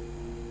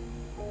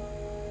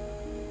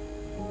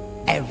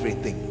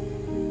 Everything.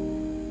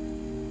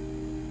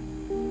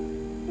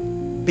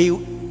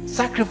 Be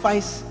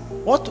sacrifice.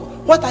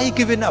 What are you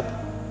giving up?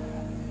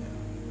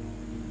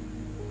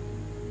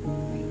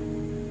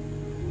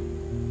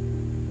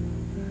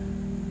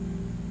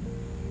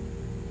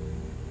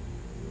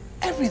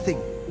 Everything.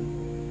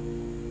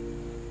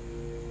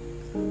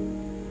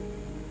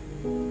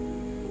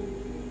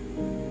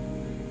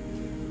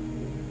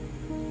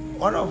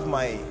 One of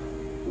my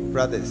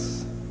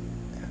brothers,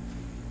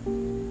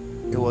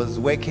 he was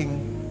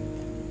working.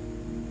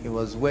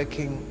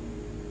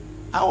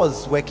 I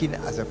was working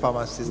as a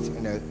pharmacist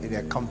in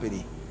a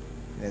company,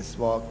 in a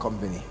small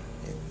company.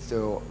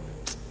 So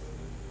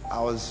I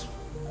was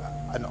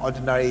an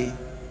ordinary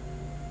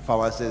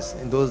pharmacist.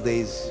 In those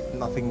days,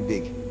 nothing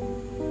big.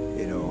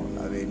 You know,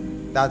 I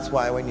mean, that's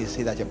why when you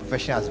say that your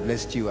profession has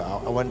blessed you,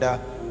 I wonder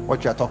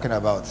what you are talking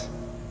about.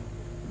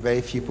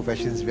 Very few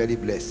professions really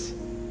bless.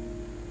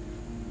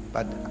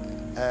 But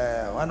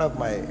one of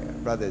my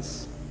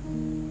brothers,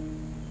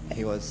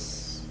 he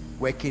was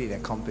working in a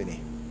company.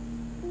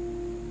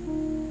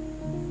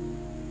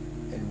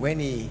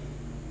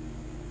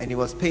 And he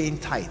was paying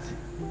tithe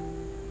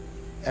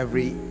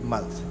every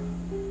month.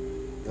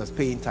 He was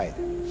paying tithe.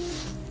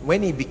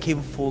 When he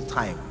became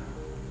full-time,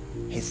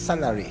 his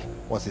salary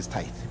was his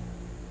tithe.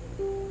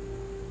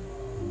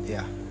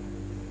 Yeah.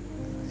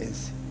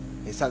 His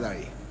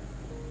salary.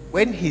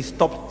 When he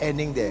stopped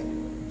earning the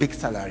big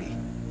salary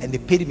and they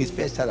paid him his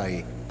first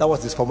salary, that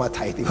was his former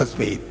tithe he was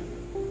paid.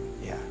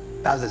 Yeah.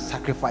 That was a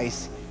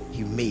sacrifice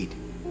he made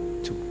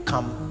to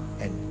come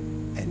and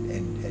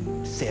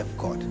serve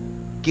God.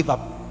 Give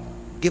up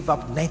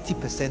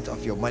 90%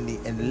 of your money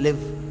and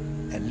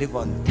live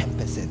on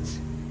 10%.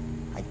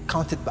 I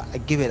count it, but I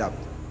give it up.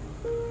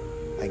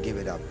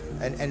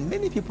 And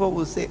many people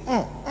will say,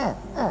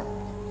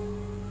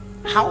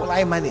 how will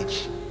I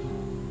manage?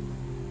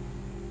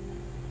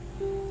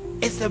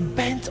 It's a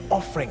burnt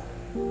offering.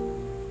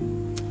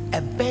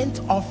 A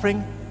burnt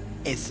offering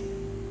is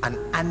an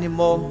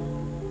animal.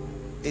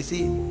 You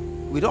see,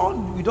 we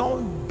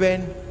don't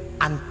burn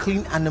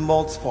unclean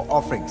animals for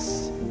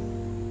offerings.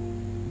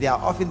 They are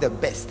often the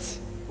best.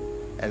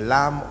 A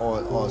lamb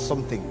or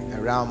something, a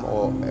ram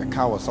or a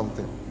cow or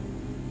something.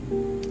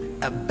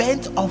 A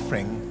burnt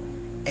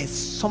offering is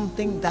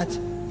something that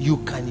you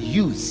can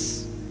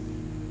use,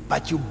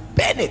 but you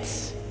burn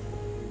it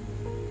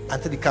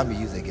until it can't be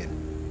used again.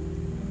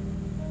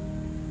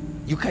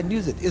 You can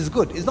use it. It's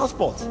good. It's not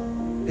sport.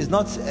 It's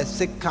not a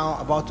sick cow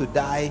about to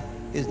die.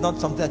 It's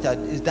not something that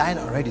is dying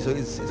already. So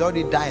it's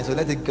already dying. So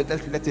let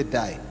it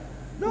die.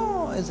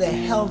 No, it's a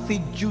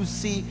healthy,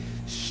 juicy,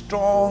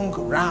 strong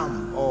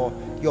ram or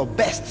your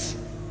best,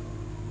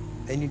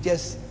 and you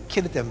just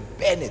kill it and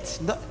burn it.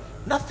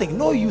 Nothing.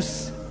 No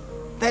use.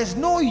 There's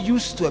no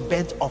use to a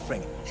burnt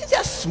offering. It's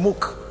just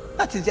smoke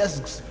that is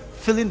just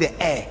filling the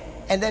air,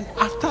 and then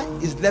after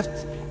is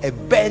left a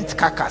burnt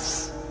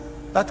carcass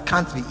that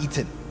can't be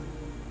eaten.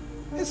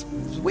 It's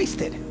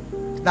wasted.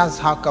 That's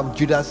how come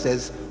Judas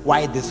says,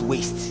 why this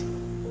waste?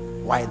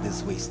 Why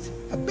this waste?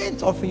 A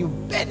burnt offering, you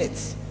burn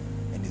it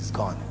and it's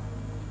gone.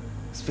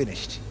 It's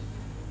finished.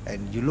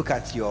 And you look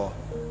at your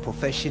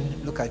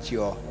profession, look at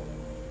your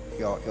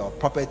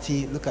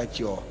property, look at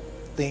your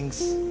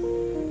things,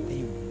 and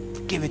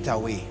you give it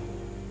away.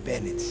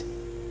 burn it.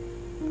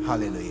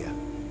 Hallelujah.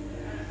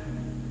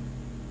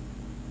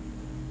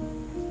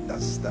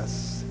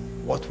 That's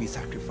what we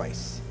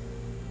sacrifice.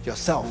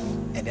 Yourself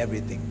and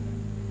everything.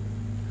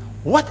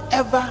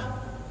 Whatever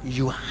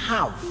you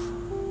have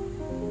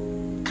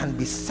can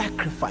be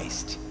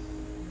sacrificed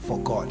for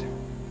God.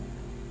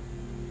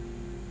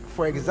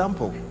 For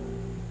example,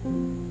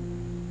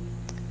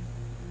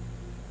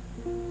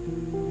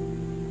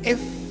 if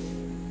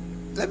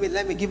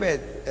let me give a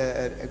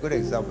good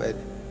example.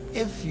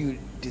 If you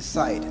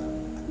decide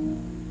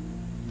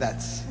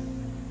that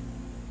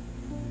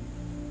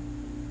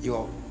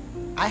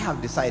I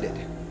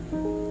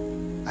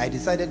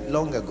decided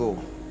long ago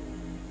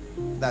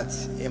that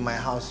in my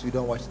house we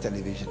don't watch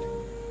television.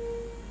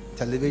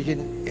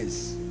 Television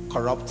is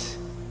corrupt,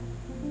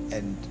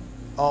 and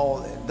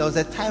there was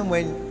a time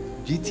when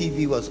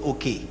GTV was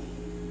okay,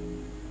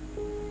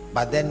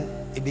 but then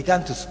it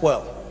began to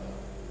spoil,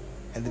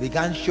 and they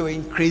began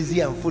showing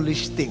crazy and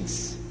foolish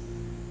things.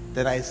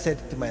 Then I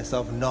said to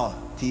myself, no,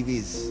 TV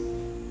is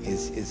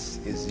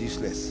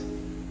useless.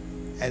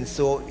 And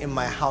so in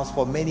my house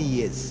for many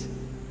years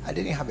I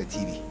didn't have a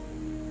TV,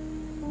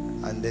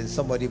 and then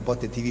somebody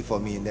bought the TV for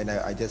me, and then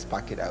I just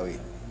packed it away.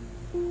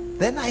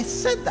 Then I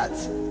said that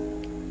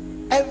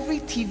every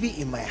TV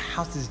in my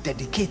house is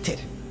dedicated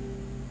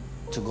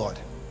to God.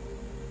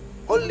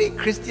 Only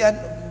Christian,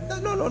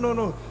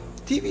 no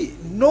TV,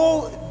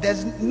 no,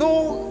 there's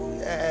no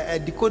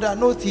decoder,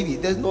 no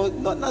TV, there's no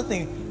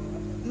nothing,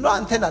 no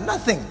antenna,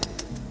 nothing.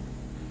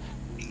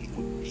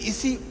 You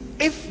see,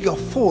 if your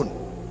phone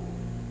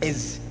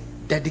is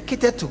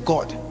dedicated to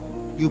God,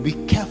 you be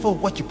careful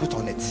what you put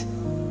on it.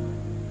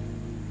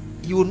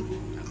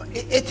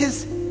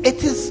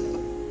 It is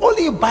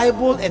only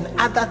Bible and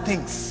other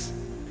things.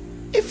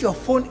 If your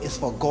phone is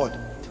for God,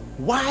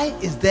 why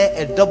is there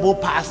a double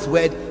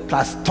password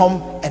plus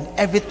Tom and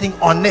everything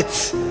on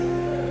it?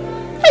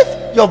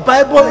 If your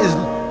Bible is,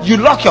 you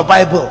lock your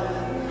Bible.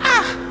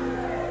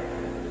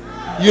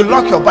 You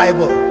lock your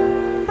Bible.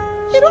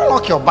 You don't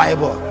lock your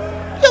Bible.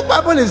 Your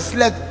Bible is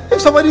like,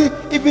 if somebody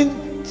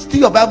even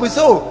steal your Bible,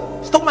 say,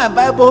 oh, stop my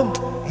Bible,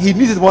 he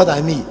needs it more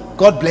than me,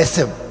 God bless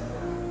him,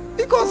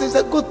 because it's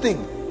a good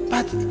thing.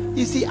 But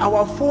you see,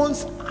 our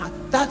phones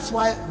that's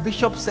why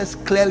Bishop says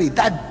clearly,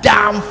 that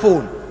damn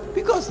phone,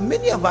 because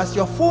many of us,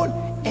 your phone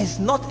is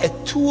not a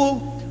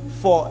tool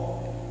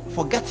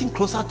for getting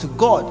closer to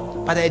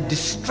God, but a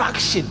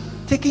distraction,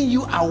 taking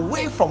you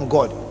away from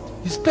God.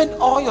 You spend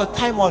all your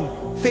time on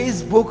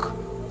Facebook,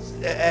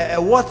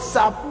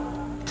 WhatsApp,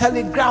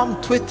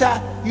 Telegram,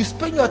 Twitter. You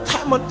spend your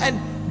time on, and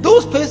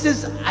those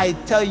places, I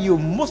tell you,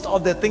 most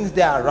of the things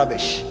there are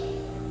rubbish.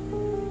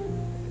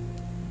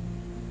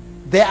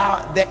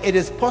 It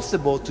is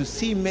possible to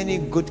see many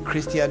good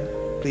Christian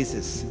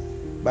places,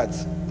 but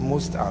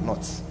most are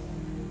not.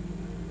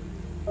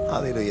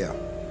 Hallelujah.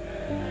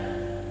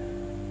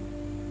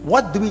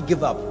 What do we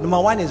give up?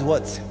 Number one is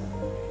what?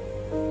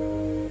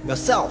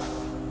 Yourself.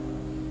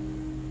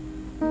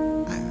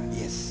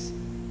 Yes.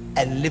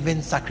 A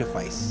living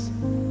sacrifice.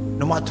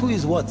 Number two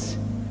is what?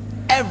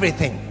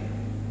 Everything.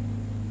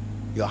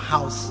 Your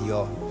house,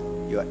 your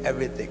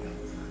everything.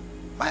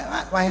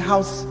 My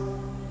house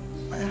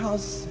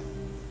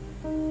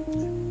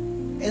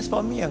is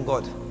for me and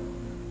God.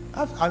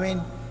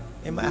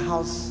 In my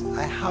house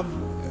I have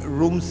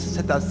rooms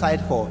set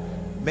aside for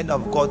men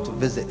of God to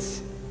visit.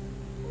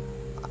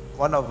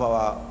 One of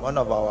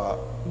our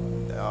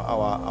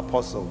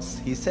apostles,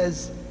 he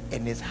says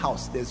in his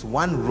house there's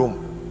one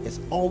room, it's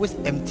always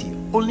empty,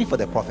 only for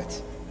the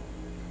prophet.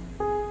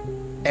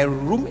 A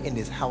room in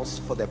his house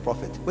for the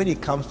prophet. When he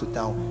comes to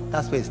town,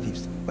 that's where he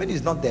sleeps. When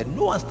he's not there,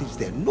 no one sleeps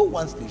there. No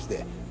one sleeps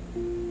there.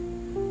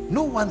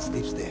 No one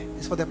sleeps there.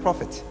 It's for the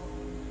prophet.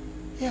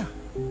 Yeah,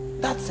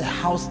 that's a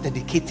house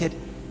dedicated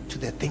to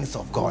the things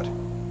of God.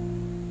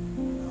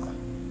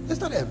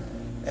 It's not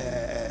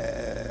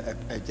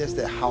just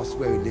a house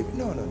where we live.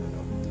 No.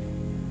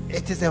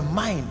 It is a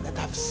mind that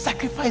have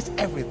sacrificed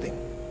everything.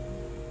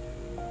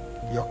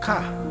 Your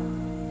car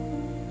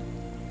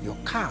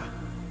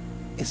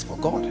is for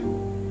God.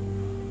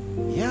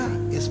 Yeah,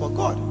 it's for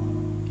God.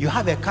 You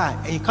have a car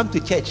and you come to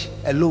church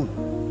alone.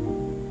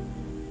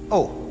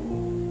 Oh,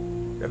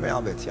 Reverend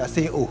Albert, you are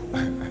saying oh.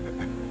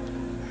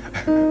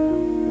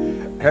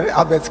 Reverend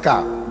Albert's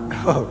car.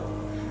 Oh.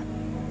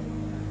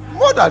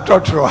 More than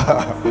trotro.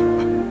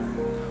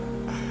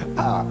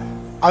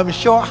 I'm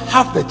sure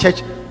half the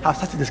church have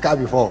sat in this car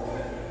before.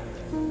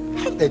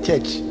 Half the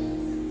church,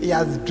 he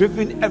has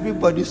driven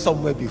everybody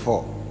somewhere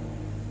before.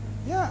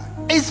 Yeah,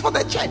 it's for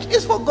the church.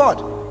 It's for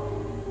God.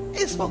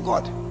 It's for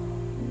God.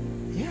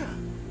 Yeah.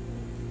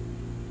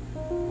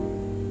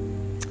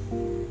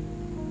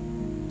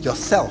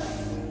 Yourself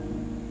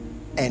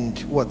and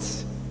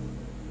what's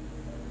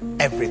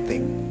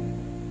everything.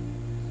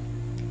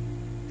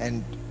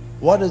 And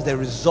what is the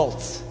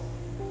result?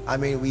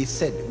 We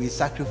said we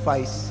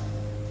sacrifice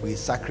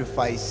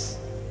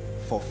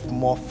for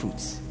more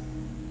fruits.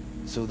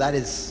 So that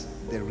is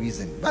the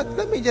reason. But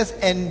let me just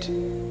end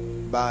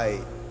by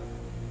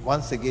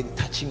once again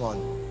touching on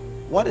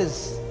what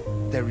is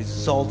the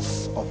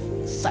results of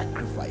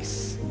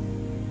sacrifice.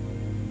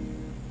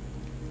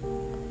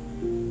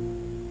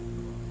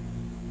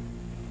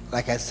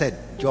 Like I said,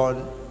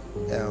 John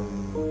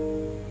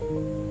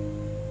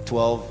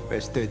 12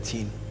 verse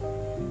 13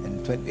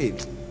 and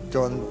 28,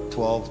 John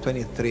 12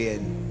 23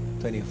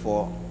 and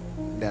 24,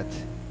 that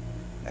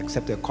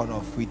except a corner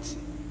of wheat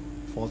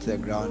fall to the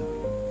ground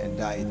and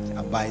die, it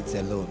abides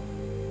alone,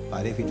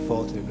 but if it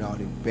falls to the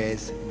ground, it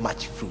bears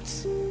much fruit.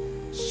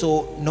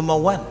 So number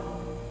one,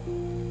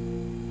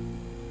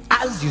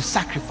 as you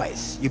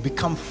sacrifice, you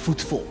become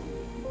fruitful.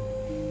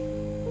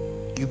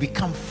 You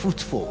become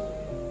fruitful.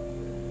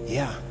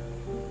 Yeah,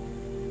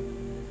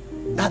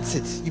 that's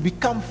it. You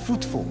become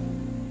fruitful.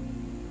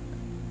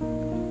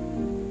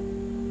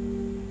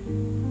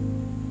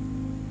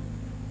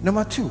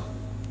 Number two,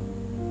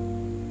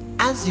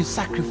 as you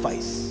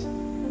sacrifice,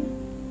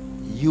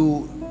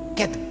 you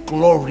get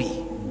glory.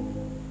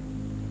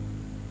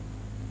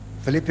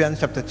 Philippians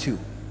chapter 2. You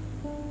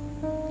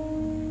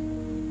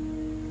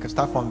can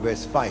start from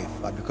verse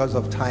 5, but because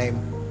of time,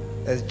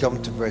 let's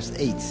jump to verse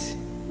 8.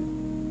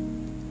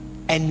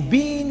 And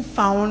being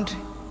found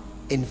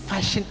in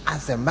fashion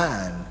as a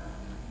man,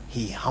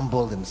 he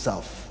humbled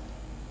himself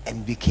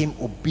and became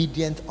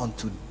obedient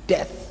unto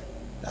death.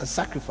 That's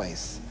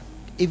sacrifice,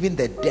 even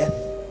the death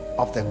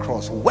of the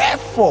cross.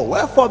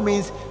 Wherefore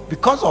means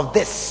because of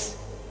this,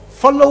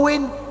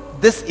 following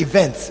this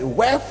event,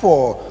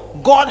 wherefore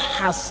God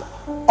has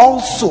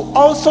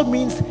also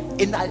means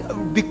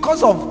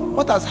because of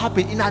what has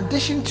happened, in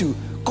addition to,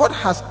 God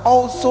has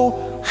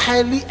also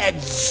highly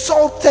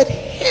exalted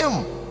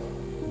him.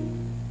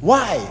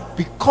 Why?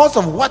 Because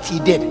of what he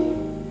did,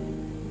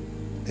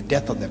 the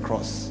death on the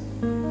cross.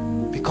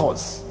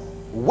 Because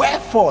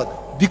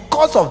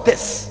of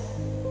this,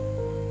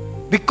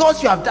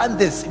 because you have done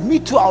this, me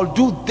too, I'll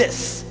do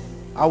this.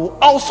 I will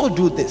also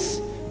do this.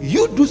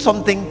 You do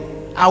something,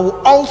 I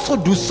will also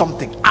do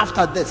something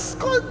after this.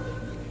 God,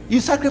 you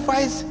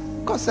sacrifice.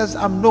 God says,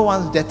 I'm no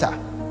one's debtor.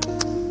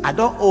 I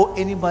don't owe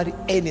anybody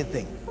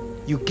anything.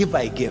 You give,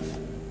 I give.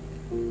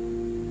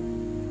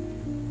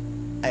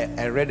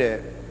 I read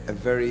a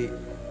very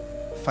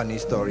funny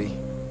story.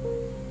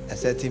 A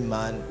certain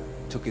man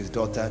took his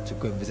daughter to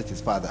go and visit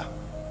his father,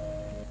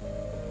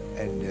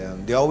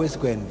 and they always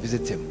go and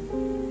visit him.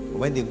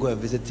 When they go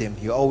and visit him,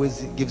 he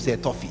always gives her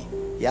toffee.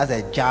 He has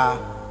a jar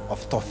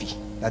of toffee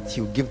that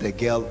he'll give the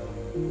girl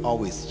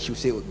always. She'll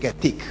say,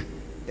 take.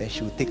 Then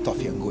she'll take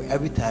toffee and go.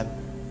 Every time,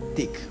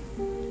 take.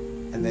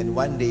 And then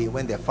one day,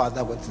 when their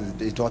father went to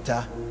his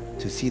daughter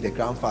to see the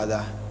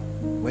grandfather,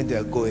 when they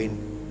were going,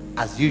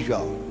 as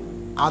usual,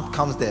 out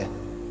comes the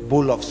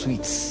bowl of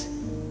sweets.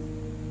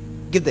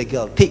 Give the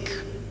girl, take.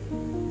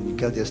 And the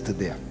girl just stood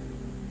there.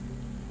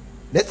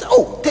 They said,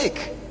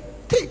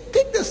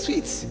 take the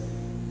sweets.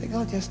 The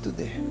girl just stood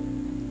there.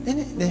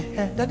 Then the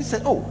daddy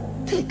said,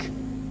 take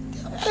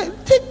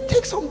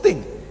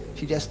something.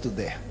 She just stood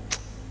there.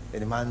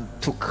 Then the man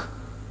took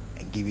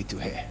and gave it to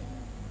her.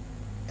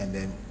 And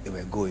then they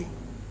were going.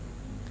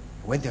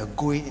 When they were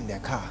going in their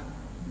car,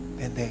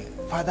 then the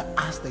father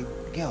asked the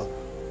girl,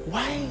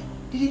 why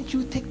didn't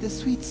you take the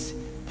sweets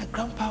that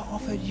grandpa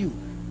offered you?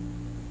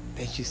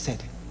 Then she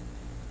said,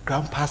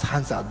 grandpa's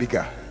hands are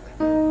bigger.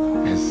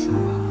 Yes.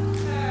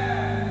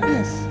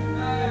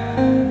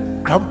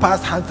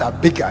 Grandpa's hands are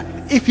bigger.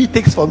 If he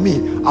takes for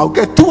me, I'll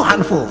get 2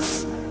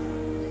 handfuls.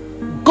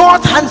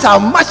 God's hands are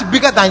much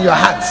bigger than your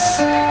hands.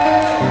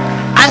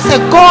 I said,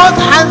 God's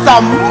hands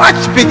are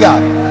much bigger.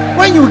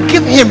 When you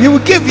give him, he will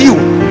give you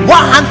 1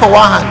 hand for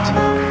 1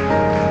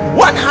 hand.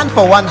 1 hand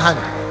for 1 hand.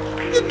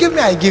 You give me,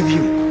 I give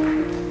you.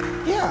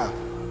 Yeah.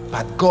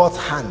 But God's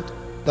hand,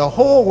 the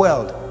whole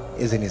world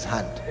is in his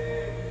hand.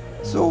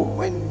 So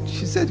when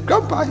she said,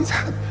 Grandpa, his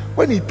hand,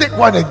 when he take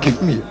one and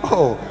give me,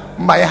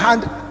 my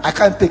hand, I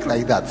can't take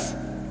like that.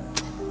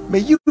 May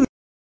you.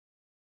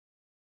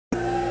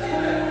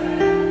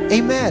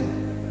 Amen.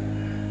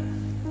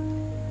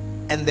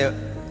 And the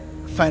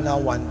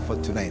final one for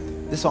tonight.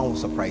 This one will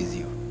surprise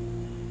you.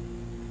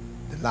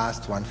 The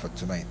last one for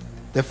tonight.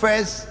 The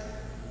first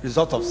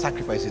result of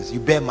sacrifices, you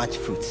bear much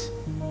fruit.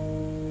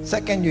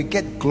 Second, you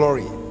get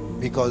glory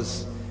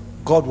because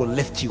God will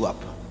lift you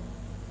up.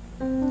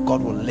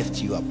 God will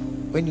lift you up.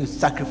 When you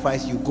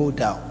sacrifice, you go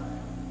down.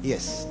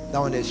 Yes, that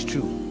one is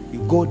true. You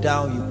go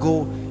down,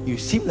 you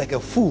seem like a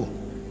fool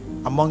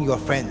among your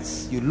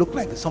friends. You look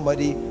like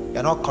somebody,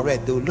 you're not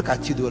correct. They will look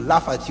at you, they will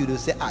laugh at you, they'll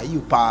say, you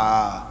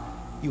pa,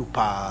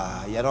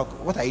 you're not,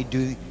 what are you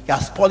doing? You're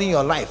spoiling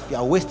your life,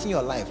 you're wasting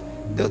your life.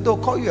 They'll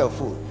call you a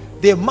fool.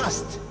 They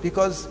must,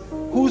 because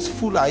whose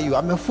fool are you?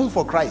 I'm a fool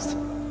for Christ.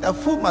 A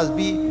fool must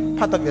be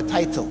part of your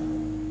title,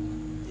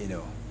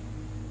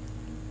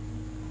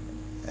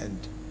 and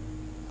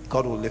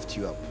God will lift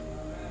you up.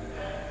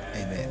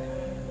 Amen.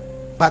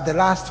 But the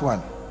last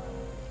one,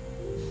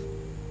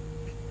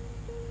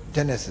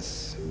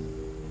 Genesis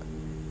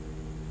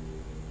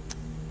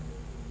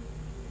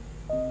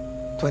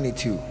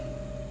 22.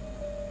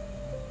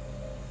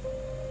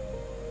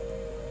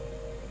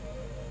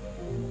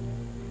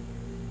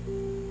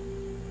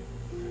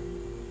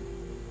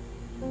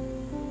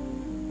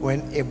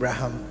 when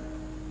Abraham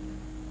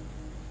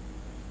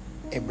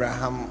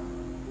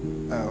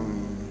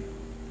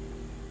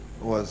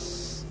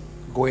was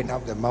going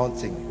up the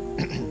mountain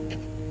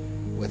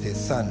with his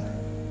son.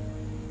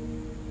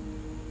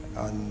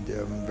 And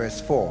verse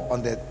 4,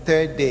 on the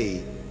third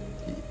day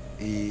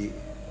he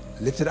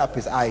lifted up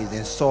his eyes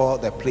and saw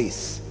the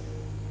place,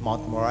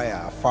 Mount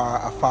Moriah,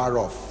 afar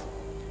off.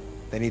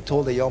 Then he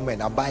told the young man,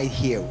 abide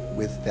here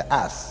with the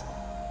ass.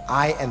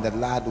 I and the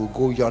lad will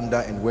go yonder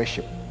and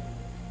worship.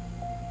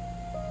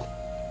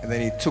 And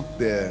then he took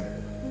the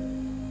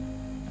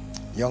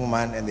young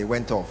man and they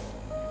went off.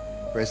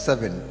 Verse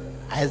 7,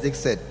 Isaac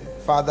said,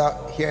 Father,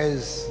 here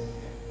is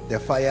the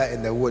fire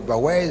and the wood, but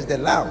where is the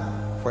lamb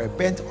for a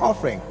burnt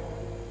offering?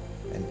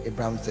 And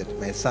Abraham said,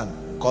 my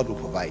son, God will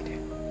provide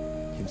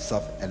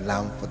himself a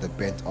lamb for the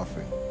burnt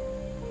offering.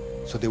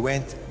 So they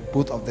went,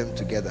 both of them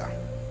together.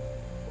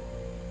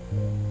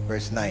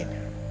 Verse 9,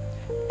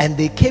 and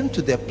they came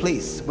to the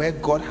place where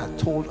God had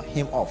told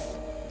him of,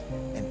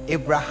 and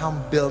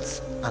Abraham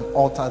built an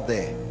altar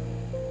there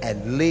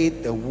and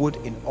laid the wood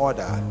in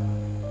order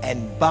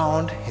and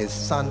bound his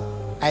son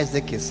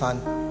Isaac his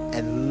son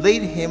and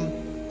laid him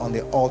on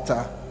the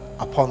altar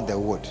upon the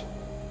wood.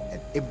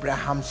 And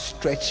Abraham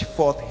stretched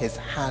forth his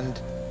hand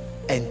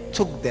and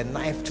took the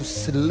knife to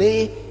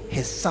slay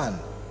his son.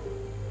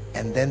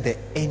 And then the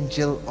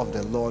angel of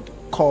the Lord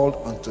called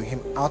unto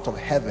him out of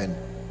heaven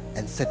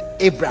and said,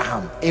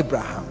 Abraham,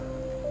 Abraham.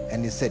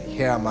 And he said,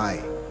 here am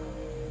I.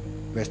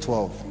 Verse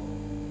 12,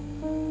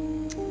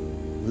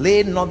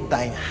 lay not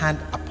thine hand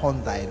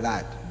upon thy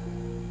lad,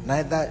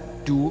 neither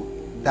do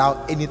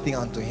thou anything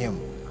unto him.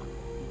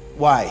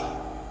 Why?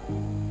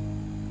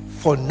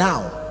 For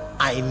now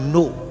I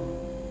know.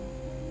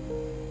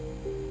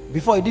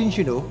 Before, didn't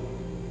you know?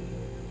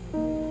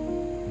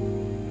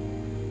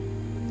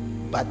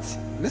 But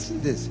listen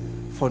to this.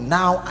 For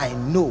now I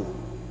know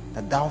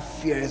that thou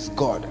fearest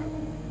God,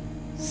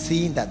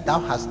 seeing that thou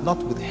hast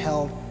not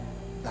withheld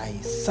thy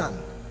son,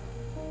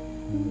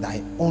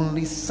 thy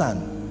only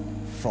son,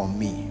 from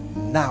me.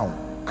 Now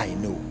I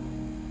know.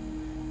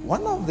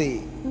 One of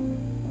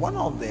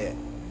the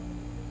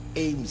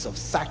aims of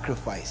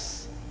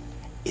sacrifice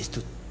is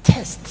to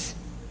test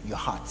your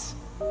heart.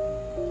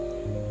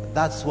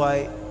 That's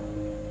why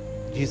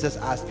Jesus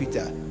asked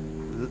Peter,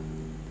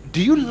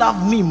 do you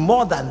love me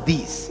more than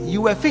these?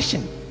 You were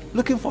fishing,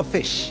 looking for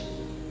fish.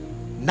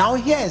 Now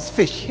here is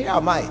fish. Here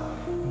am I.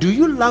 Do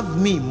you love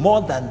me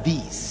more than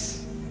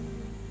these?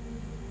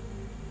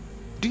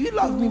 Do you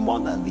love me more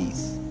than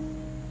these?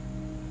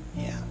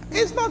 Yeah.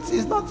 It's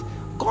not.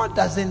 God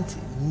doesn't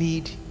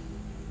need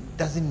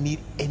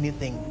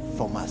anything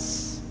from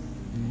us.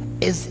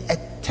 It's a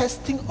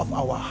testing of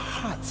our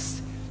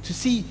hearts to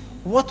see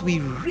what we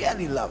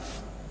really love.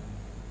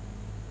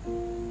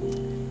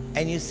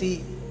 And you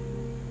see,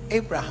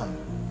 Abraham,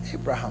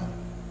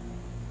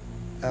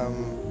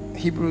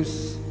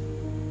 Hebrews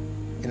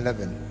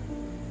 11.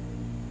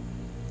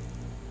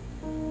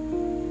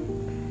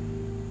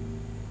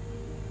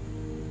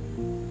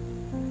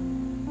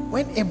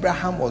 When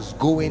Abraham was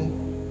going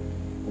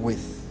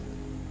with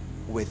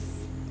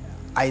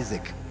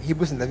Isaac,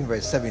 Hebrews 11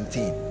 verse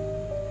 17,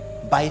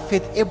 by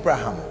faith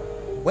Abraham,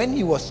 when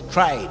he was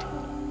tried,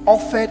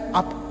 offered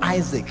up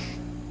Isaac.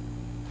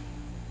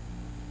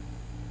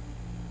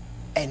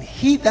 And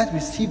he that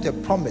received the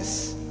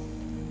promise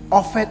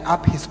offered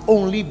up his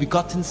only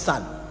begotten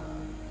son,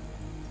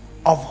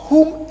 of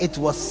whom it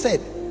was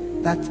said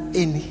that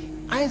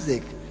in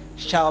Isaac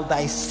shall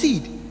thy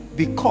seed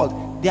be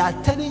called. They are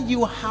telling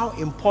you how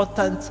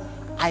important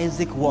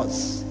Isaac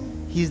was.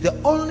 He's the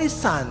only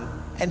son,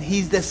 and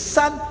he's the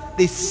son.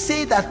 They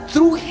say that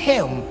through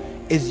him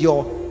is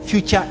your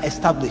future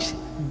established.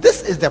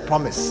 This is the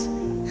promise,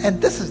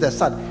 and this is the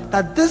son.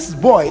 That this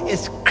boy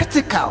is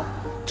critical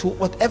to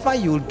whatever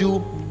you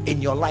do in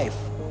your life.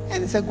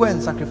 And he said, go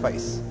and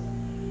sacrifice.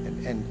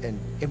 And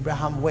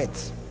Abraham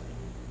went.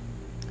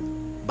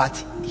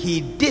 But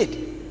he did.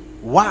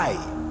 Why?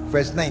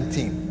 Verse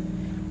 19.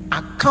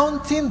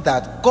 Accounting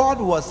that God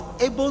was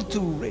able to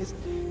raise.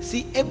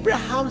 See,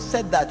 Abraham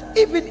said that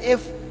even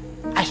if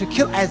I should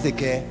kill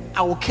Isaac,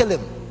 I will kill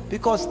him.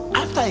 Because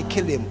after I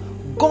kill him,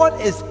 God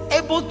is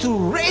able to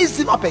raise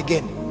him up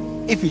again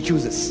if he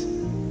chooses.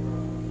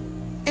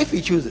 If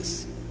he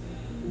chooses.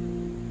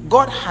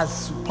 God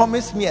has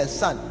promised me a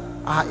son.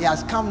 He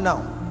has come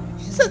now.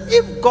 He said,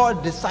 if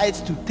God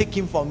decides to take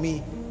him from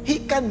me, he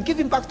can give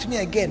him back to me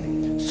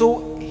again.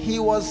 So he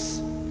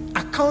was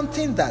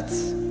accounting that.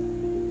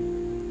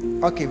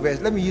 Okay, verse.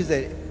 Let me use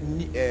a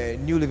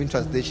New Living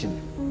Translation.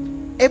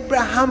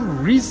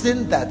 Abraham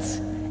reasoned that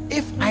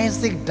if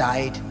Isaac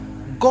died,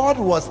 God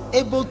was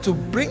able to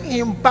bring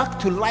him back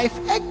to life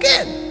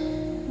again.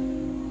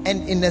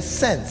 And in a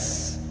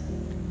sense,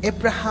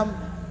 Abraham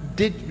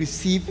did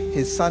receive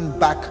his son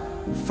back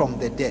from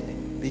the dead,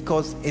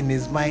 because in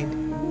his mind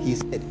he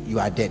said, you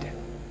are dead.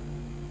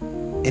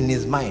 In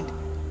his mind,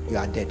 you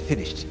are dead,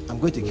 finished, I'm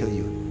going to kill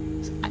you.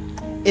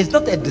 It's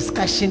not a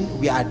discussion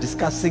we are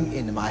discussing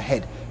in my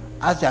head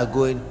as we are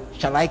going,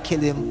 shall I kill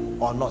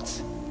him or not?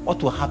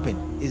 What will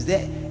happen? Is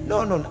there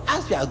No.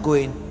 As we are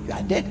going, you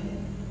are dead.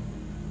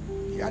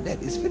 You are dead.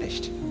 It's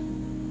finished.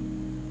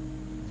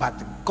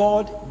 But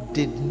God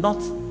did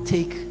not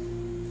take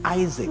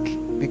Isaac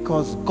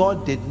because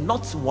God did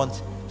not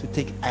want to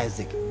take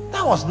Isaac.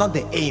 That was not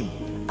the aim.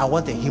 I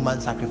want a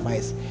human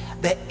sacrifice.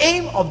 The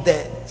aim of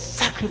the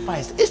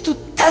sacrifice is to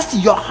test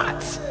your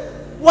heart.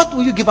 What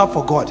will you give up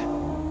for God?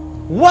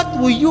 What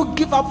will you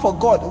give up for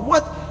God?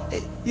 What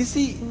you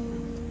see,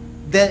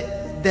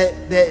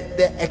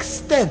 the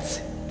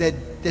extent,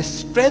 the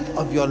strength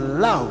of your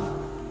love,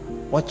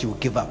 what you will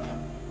give up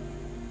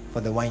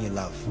for the one you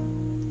love.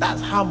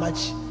 That's how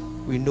much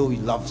we know you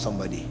love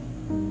somebody.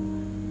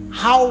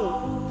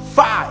 How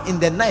far in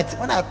the night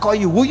when I call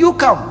you, will you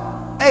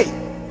come? Hey,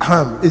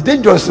 it's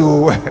dangerous.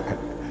 So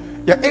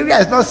your area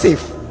is not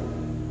safe.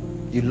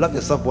 You love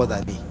yourself more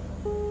than me.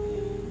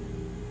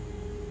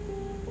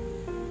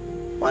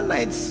 One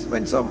night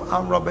when some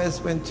armed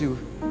robbers went to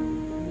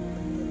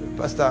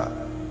Pastor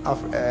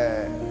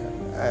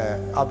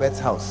Albert's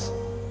house,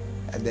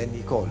 and then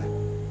he called.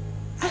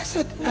 I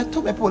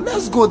told my people,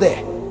 let's go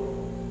there.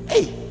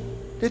 Hey,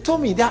 they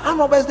told me there are armed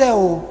robbers there.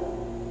 Oh,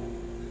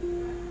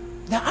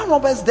 there are armed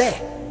robbers there.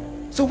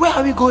 So where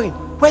are we going?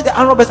 Where the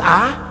armed robbers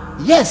are?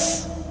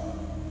 Yes,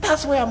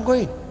 that's where I'm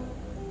going.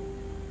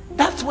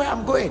 That's where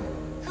I'm going.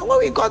 And when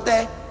we got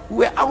there, we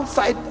were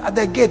outside at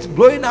the gate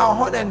blowing our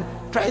horn and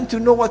trying to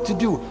know what to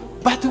do.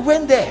 But we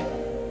went there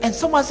and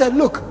someone said,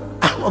 look,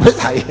 armed robbers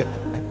are here.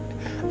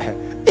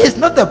 It's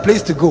not the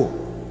place to go.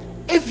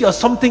 If your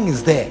something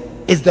is there,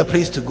 it's the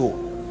place to go.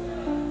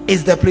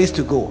 It's the place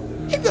to go.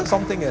 If your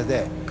something is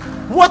there,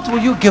 what will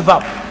you give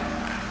up?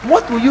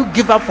 What will you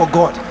give up for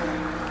God?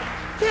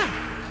 Yeah,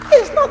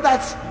 it's not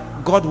that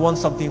God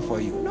wants something for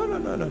you. No.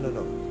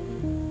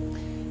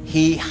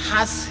 He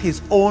has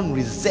his own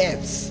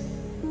reserves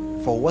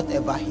for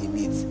whatever he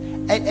needs.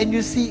 And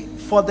you see,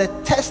 for the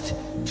test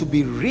to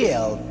be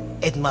real,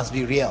 it must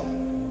be real.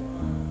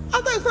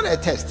 Otherwise, it's not a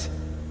test.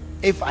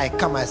 If I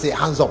come and say,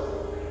 hands up,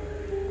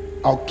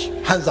 okay,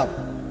 hands up.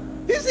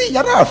 You see,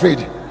 you're not afraid.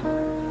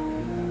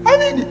 I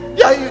mean,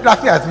 you're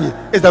laughing at me.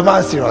 Is the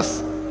man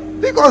serious?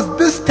 Because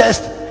this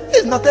test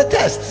is not a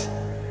test.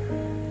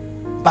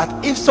 But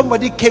if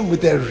somebody came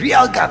with a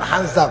real gun,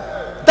 hands up,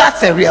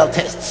 that's a real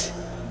test.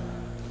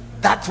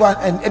 That one,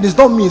 and it's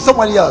not me,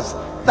 somebody else.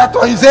 That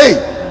one you say,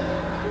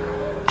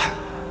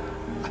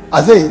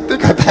 I say,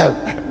 take your time.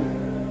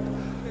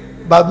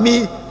 But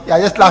me, you're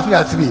just laughing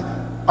at me.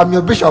 I'm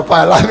your bishop,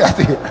 I'm laughing at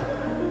you.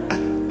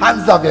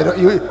 Hands up,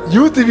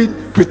 you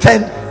even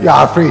pretend you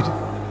are afraid.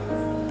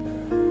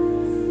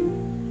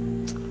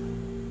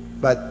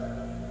 But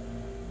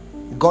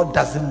God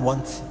doesn't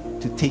want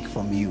to take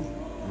from you.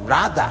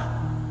 Rather,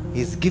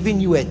 he's giving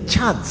you a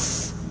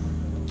chance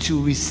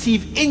to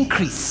receive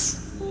increase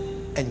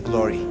and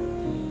glory.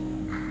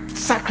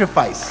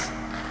 Sacrifice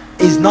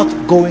is not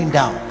going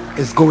down,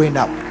 it's going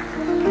up.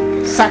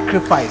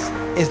 Sacrifice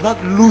is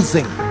not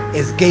losing,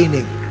 it's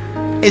gaining.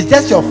 It's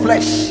just your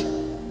flesh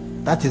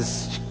that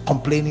is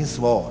complaining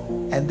small.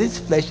 And this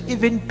flesh,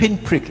 even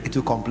pinprick, it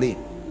will complain.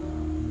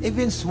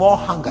 Even small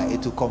hunger,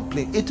 it will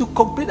complain. It will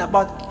complain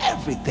about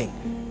everything.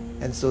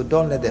 And so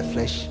don't let the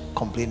flesh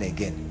complain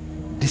again.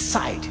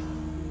 Decide.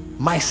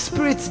 My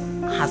spirit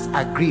has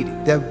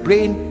agreed. The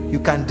brain you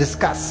can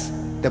discuss,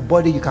 the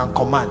body you can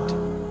command.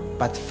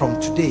 But from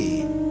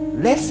today,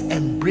 let's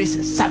embrace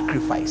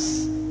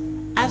sacrifice.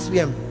 As we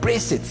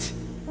embrace it,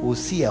 we'll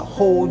see a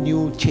whole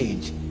new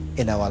change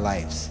in our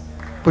lives.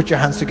 Put your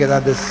hands together.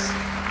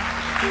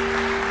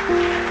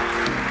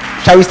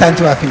 Shall we stand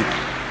to our feet?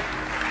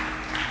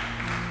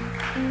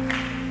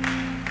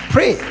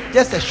 Pray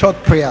just a short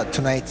prayer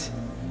tonight.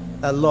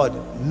 Lord,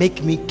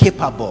 make me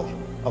capable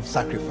of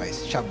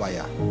sacrifice.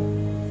 Shabaya.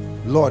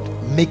 Lord,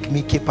 make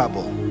me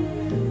capable.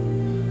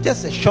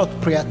 Just a short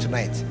prayer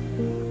tonight.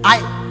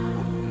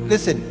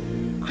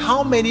 Listen,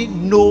 how many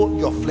know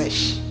your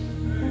flesh?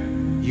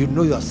 You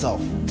know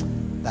yourself.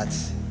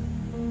 That's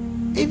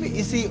even,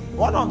 you see,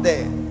 one of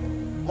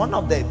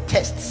the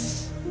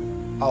tests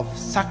of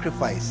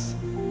sacrifice,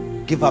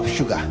 give up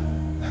sugar.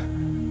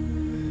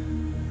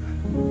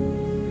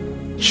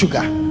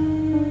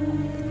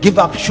 Give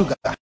up sugar.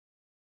 How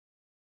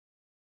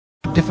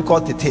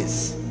difficult it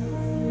is,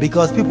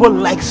 because people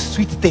like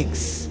sweet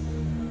things.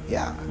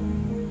 Yeah,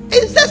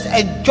 it's just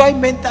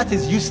enjoyment that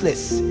is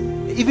useless,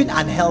 even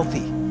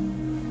unhealthy.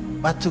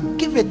 But to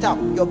give it up,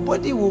 your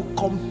body will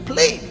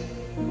complain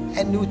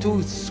and it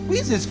will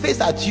squeeze its face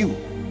at you.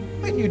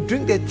 When you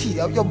drink the tea,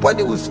 your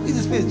body will squeeze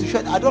its face to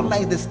show, I don't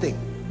like this thing.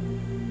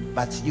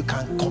 But you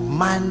can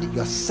command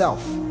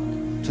yourself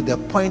to the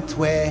point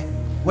where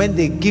when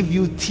they give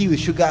you tea with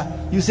sugar,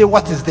 you say,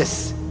 what is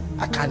this?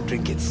 I can't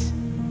drink it.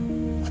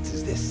 What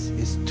is this?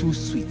 It's too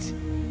sweet.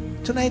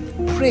 Tonight,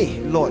 pray,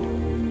 Lord,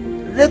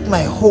 let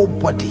my whole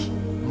body,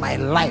 my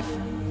life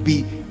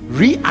be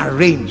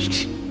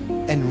rearranged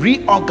and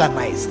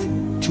reorganized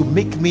to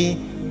make me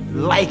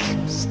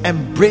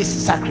embrace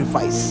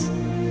sacrifice.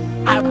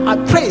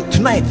 I pray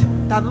tonight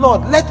that,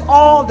 Lord, let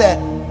all the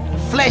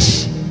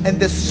flesh and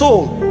the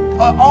soul,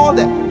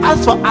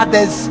 as for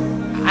others,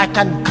 I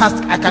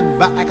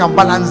can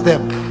balance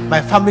them.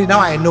 My family, now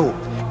I know.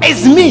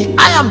 It's me.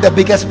 I am the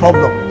biggest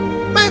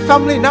problem. My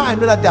family, now I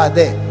know that they are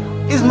there.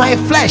 It's my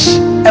flesh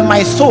and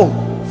my soul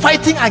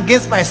fighting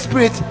against my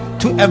spirit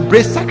to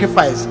embrace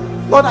sacrifice.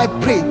 Lord, I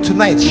pray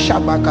tonight,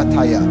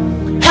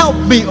 Shabakataya, help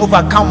me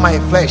overcome my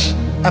flesh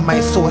and my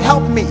soul.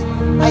 Help me.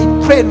 I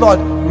pray, Lord,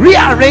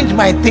 rearrange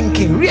my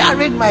thinking,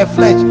 rearrange my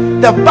flesh.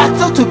 The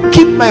battle to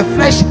keep my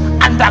flesh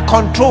under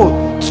control.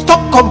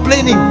 Stop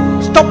complaining,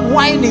 stop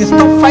whining,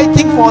 stop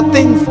fighting for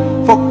things,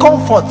 for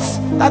comforts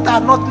that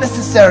are not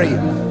necessary.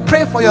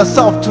 Pray for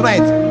yourself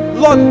tonight.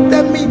 Lord,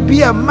 let me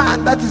be a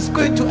man that is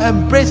going to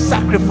embrace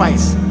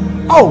sacrifice.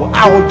 Oh,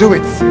 I will do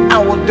it. I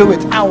will do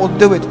it. I will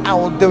do it. I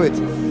will do it.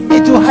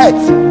 It will hurt.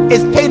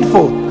 It's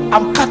painful.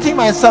 I'm cutting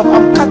myself.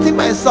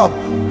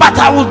 But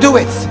I will do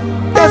it.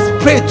 Let's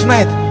pray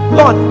tonight.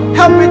 Lord,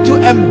 help me to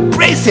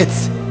embrace it.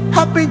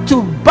 Help me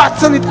to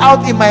battle it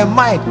out in my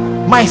mind.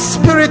 My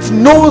spirit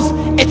knows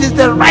it is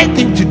the right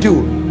thing to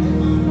do.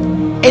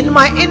 In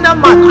my inner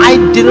man, I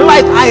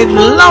delight. I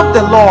love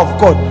the law of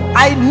God.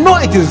 I know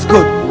it is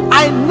good.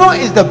 I know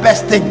it's the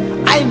best thing.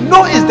 I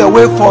know it's the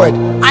way forward.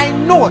 I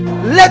know.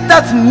 Let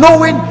that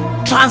knowing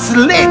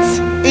translate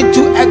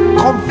into a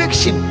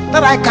conviction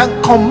that I can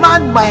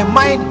command my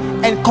mind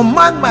and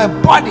command my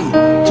body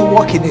to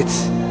walk in it.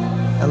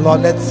 And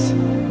Lord, let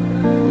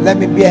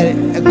me be a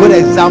good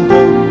example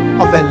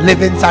of a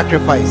living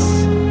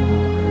sacrifice.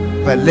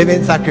 Of a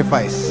living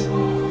sacrifice.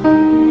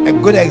 A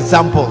good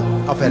example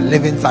of a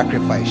living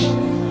sacrifice.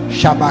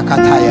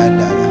 Shabakataya.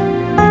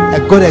 A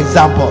good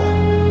example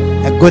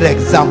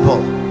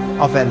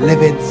of a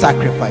living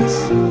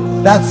sacrifice.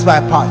 That's my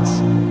part.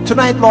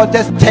 Tonight, Lord,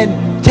 just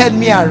turn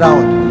me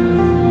around.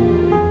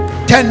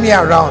 Turn me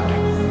around.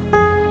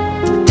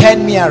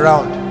 Turn me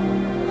around.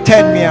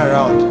 Turn me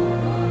around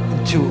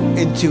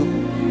into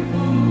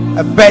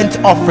a burnt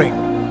offering.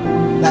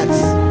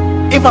 That's,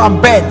 if I'm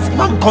burnt, if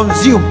I'm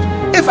consumed,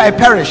 if I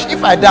perish,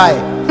 if I die,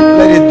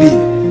 let it be.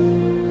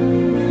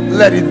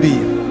 Let it be.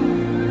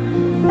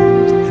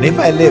 And if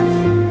I live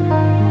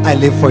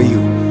for you.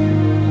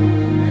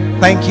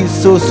 Thank you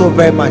so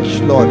very much,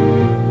 Lord.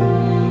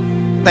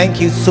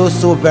 Thank you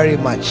so very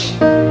much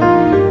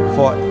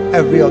for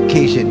every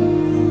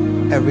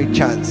occasion, every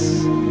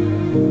chance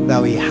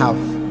that we have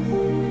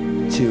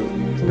to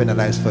spend our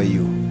lives for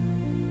you.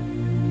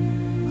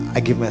 I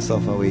give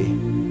myself away.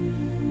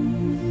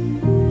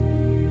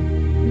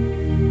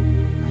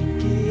 I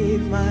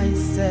give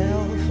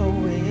myself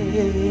away.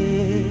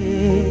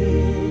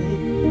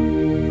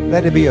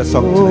 Let it be your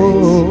song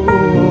tonight.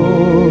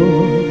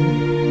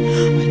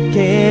 I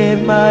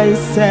give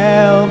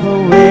myself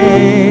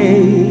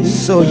away.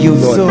 So you,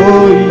 Lord. So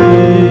you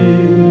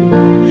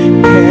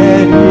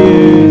can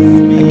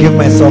use me. I give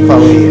myself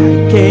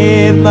away. I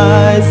give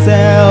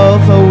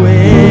myself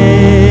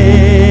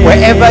away.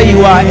 Wherever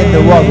you are in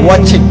the world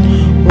watching,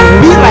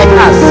 be like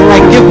us. I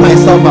give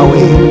myself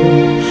away.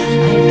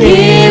 I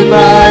give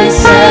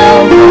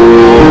myself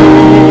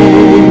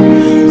away.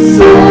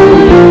 So you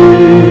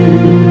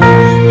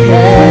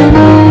can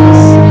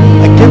use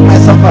me. I give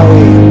myself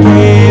away.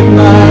 Give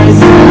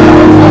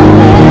myself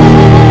away.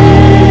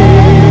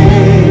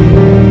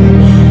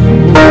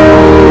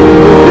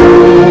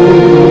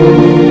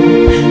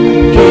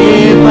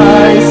 Give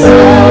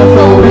myself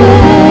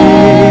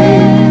away.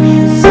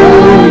 So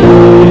you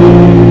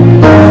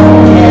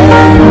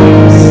can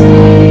use me.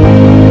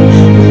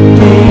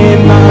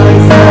 Give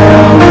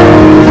myself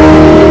away.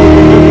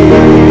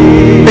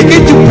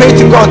 Begin to pray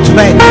to God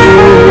tonight.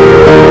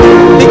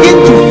 Begin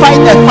to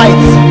fight the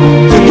fight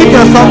to give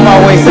yourself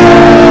away.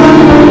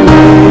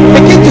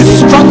 Begin to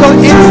struggle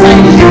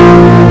inside you.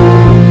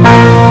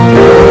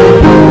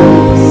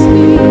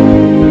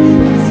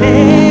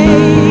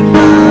 Take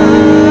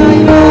my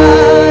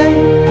life.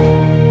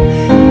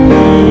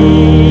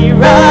 Here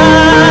I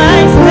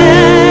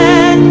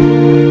stand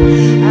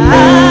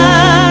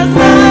as a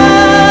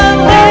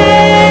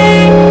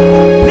living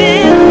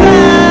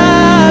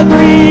sacrifice.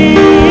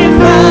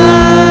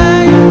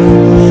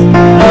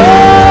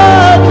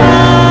 Lord,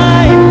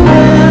 I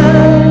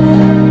pray,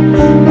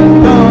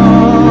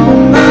 all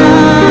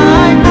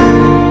mine.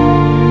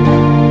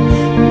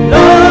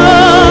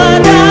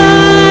 Lord,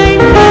 I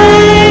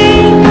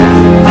pray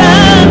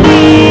that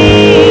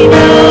me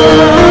no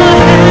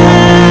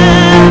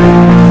hand.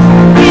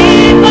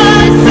 Give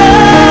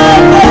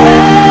myself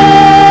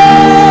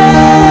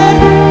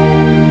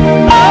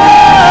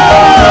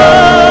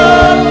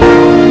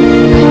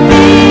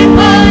give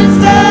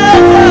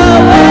myself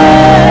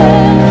away,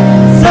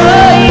 so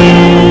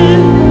you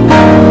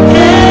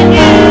can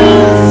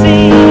use me.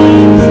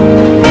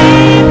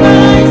 Give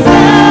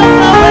myself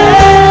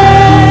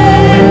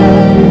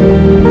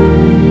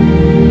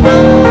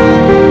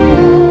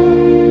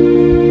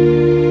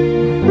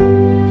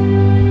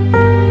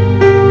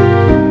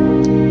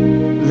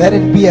Let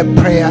it be a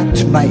prayer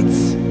tonight.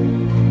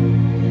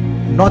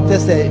 Not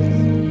just a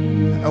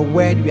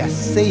word we are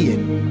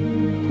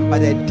saying,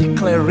 but a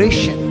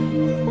declaration.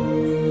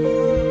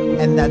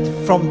 And that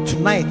from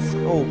tonight,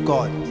 oh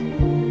God,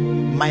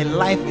 my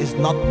life is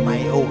not my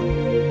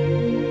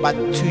own, but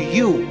to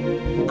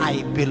you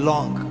I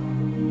belong.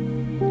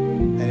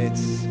 And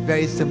it's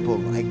very simple.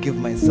 I give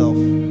myself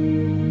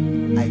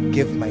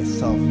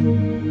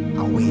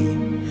away.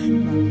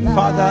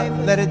 Father,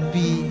 let it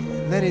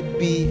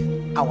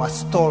be our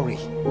story.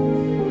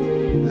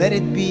 Let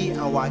it be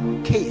our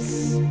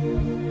case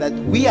that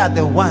we are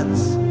the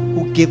ones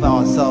who give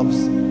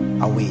ourselves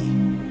away.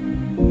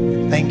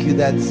 Thank you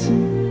that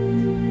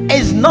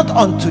it's not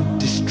unto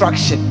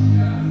destruction,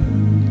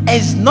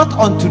 it's not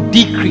unto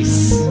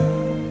decrease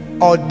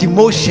or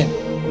demotion,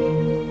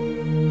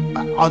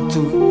 but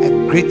unto a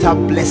greater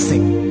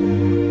blessing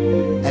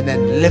and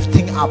then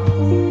lifting up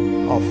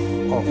of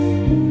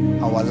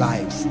our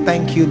lives.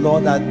 Thank you,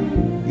 Lord, that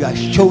you are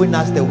showing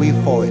us the way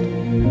forward.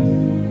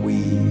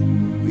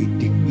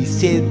 We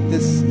say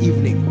this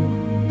evening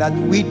that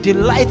we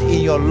delight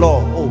in your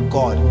law, oh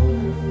God,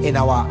 in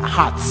our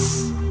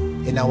hearts,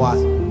 in our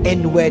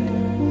inward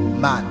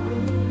man.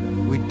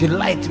 We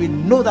delight, we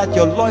know that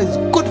your law is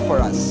good for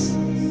us.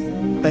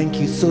 Thank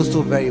you so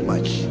very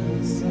much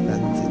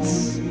that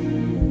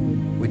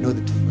we know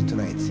that for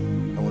tonight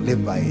and we'll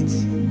live by it.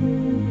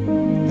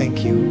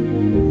 Thank you.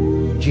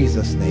 In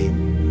Jesus' name,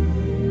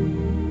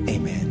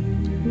 amen.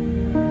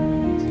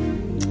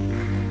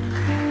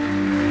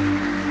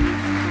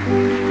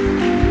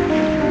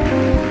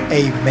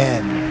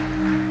 Amen.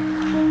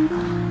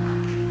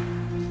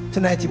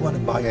 Tonight you want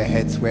to bow your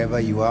heads wherever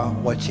you are,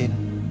 watching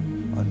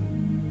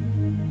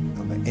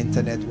on the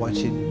internet,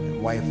 watching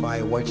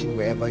Wi-Fi, watching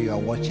wherever you are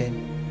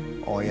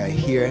watching, or you are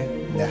here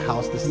in the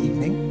house this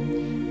evening.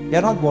 You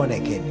are not born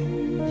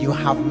again. You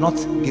have not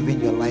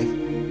given your life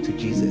to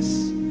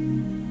Jesus.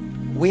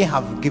 We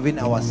have given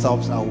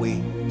ourselves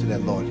away to the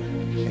Lord,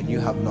 and you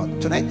have not.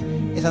 Tonight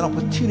is an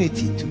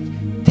opportunity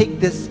to take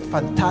this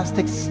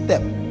fantastic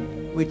step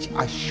which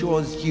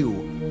assures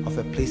you of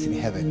a place in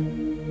heaven.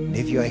 And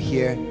if you are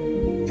here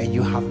and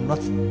you have not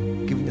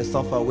given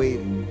yourself away,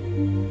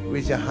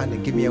 raise your hand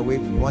and give me a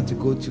wave. If you want to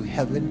go to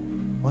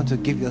heaven, want to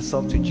give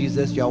yourself to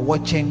Jesus, you are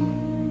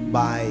watching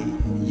by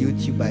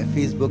YouTube, by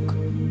Facebook,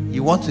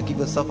 you want to give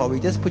yourself away,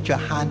 just put your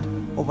hand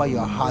over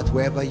your heart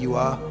wherever you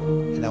are,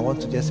 and I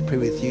want to just pray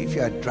with you. If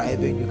you are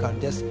driving, you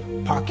can just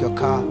park your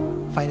car,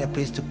 find a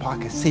place to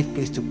park, a safe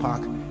place to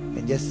park,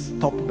 and just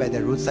stop by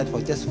the roadside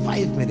for just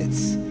 5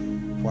 minutes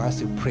for us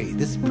to pray.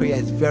 This prayer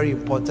is very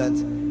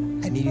important.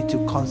 I need you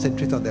to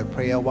concentrate on the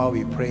prayer while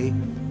we pray,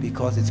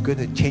 because it's going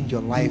to change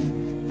your life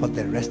for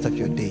the rest of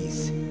your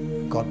days.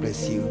 God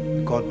bless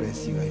you. God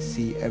bless you. I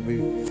see every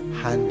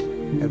hand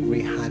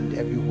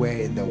everywhere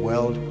in the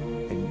world,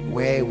 and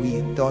where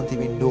we don't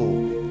even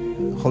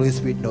know, Holy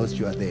Spirit knows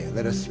you are there.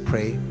 Let us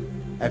pray.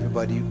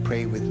 Everybody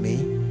pray with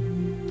me.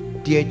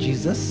 Dear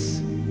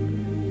Jesus,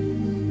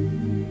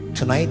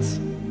 tonight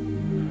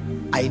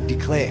I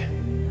declare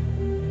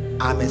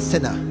I'm a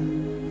sinner.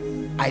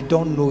 I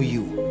don't know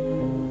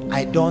you.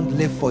 I don't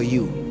live for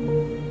you.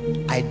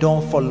 I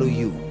don't follow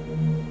you.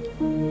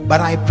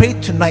 But I pray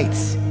tonight,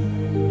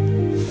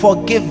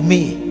 forgive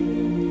me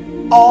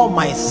all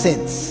my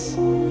sins.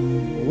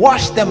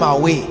 Wash them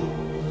away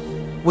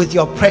with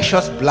your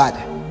precious blood.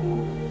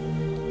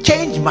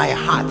 Change my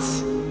heart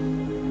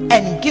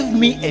and give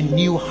me a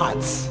new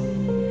heart,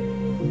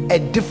 a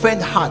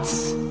different heart,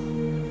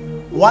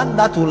 one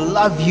that will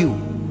love you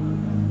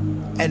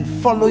and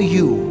follow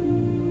you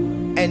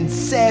and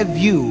serve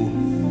you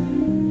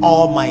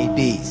all my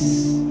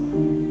days.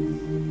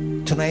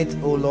 Tonight,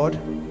 oh Lord,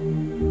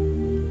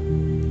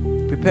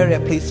 prepare a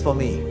place for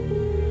me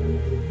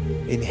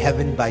in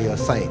heaven by your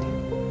side,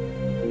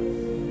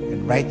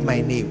 and write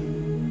my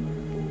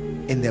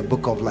name in the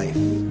book of life.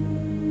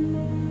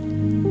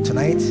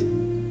 Tonight,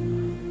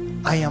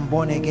 I am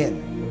born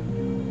again,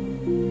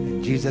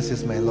 and Jesus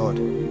is my Lord,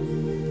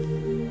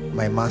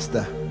 my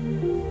Master,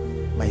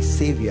 my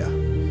Savior,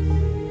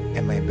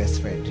 and my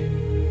best friend.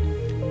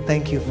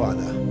 Thank you,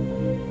 Father,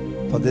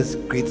 for this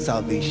great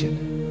salvation.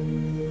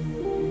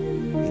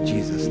 In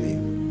Jesus' name.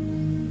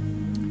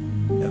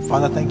 And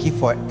Father, thank you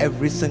for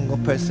every single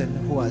person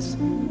who has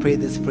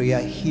prayed this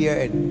prayer here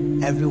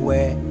and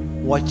everywhere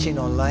watching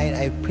online.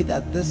 I pray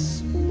that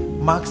this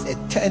marks a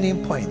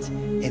turning point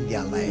in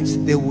their lives.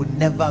 They will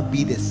never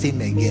be the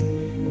same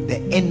again.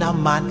 The inner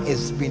man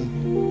has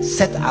been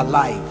set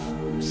alive,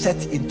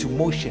 set into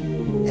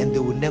motion, and they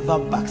will never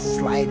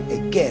backslide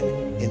again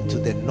into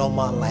the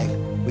normal life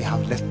we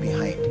have left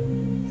behind.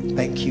 And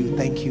thank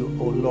you,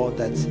 oh Lord,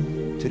 that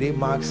today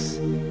marks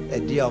a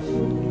day of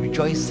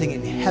rejoicing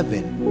in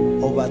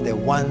heaven over the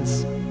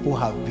ones who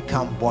have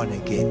become born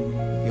again.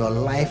 Your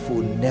life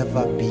will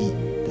never be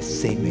the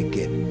same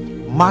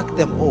again. Mark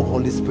them, oh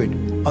Holy Spirit,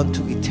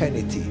 unto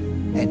eternity,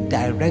 and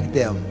direct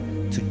them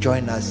to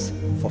join us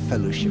for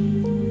fellowship.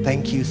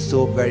 Thank you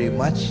so very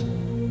much.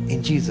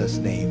 In Jesus'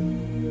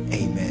 name,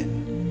 amen.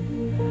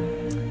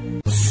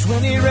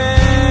 When he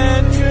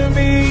ran to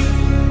me,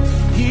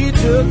 he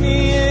took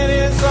me in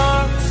his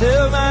arms,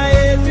 held my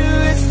head to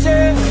his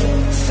chest,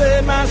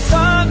 said, my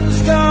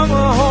son's come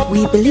home.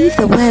 We believe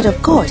the Word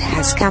of God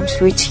has come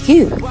through to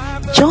you.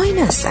 Join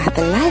us at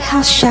the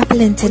Lighthouse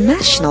Chapel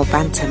International,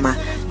 Bantama,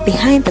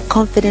 behind the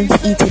Confidence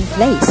Eating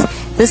Place.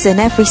 This is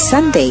every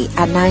Sunday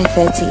at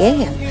 9:30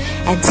 a.m.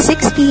 and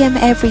 6 p.m.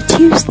 every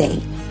Tuesday.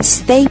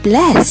 Stay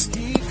blessed.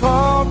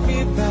 Called me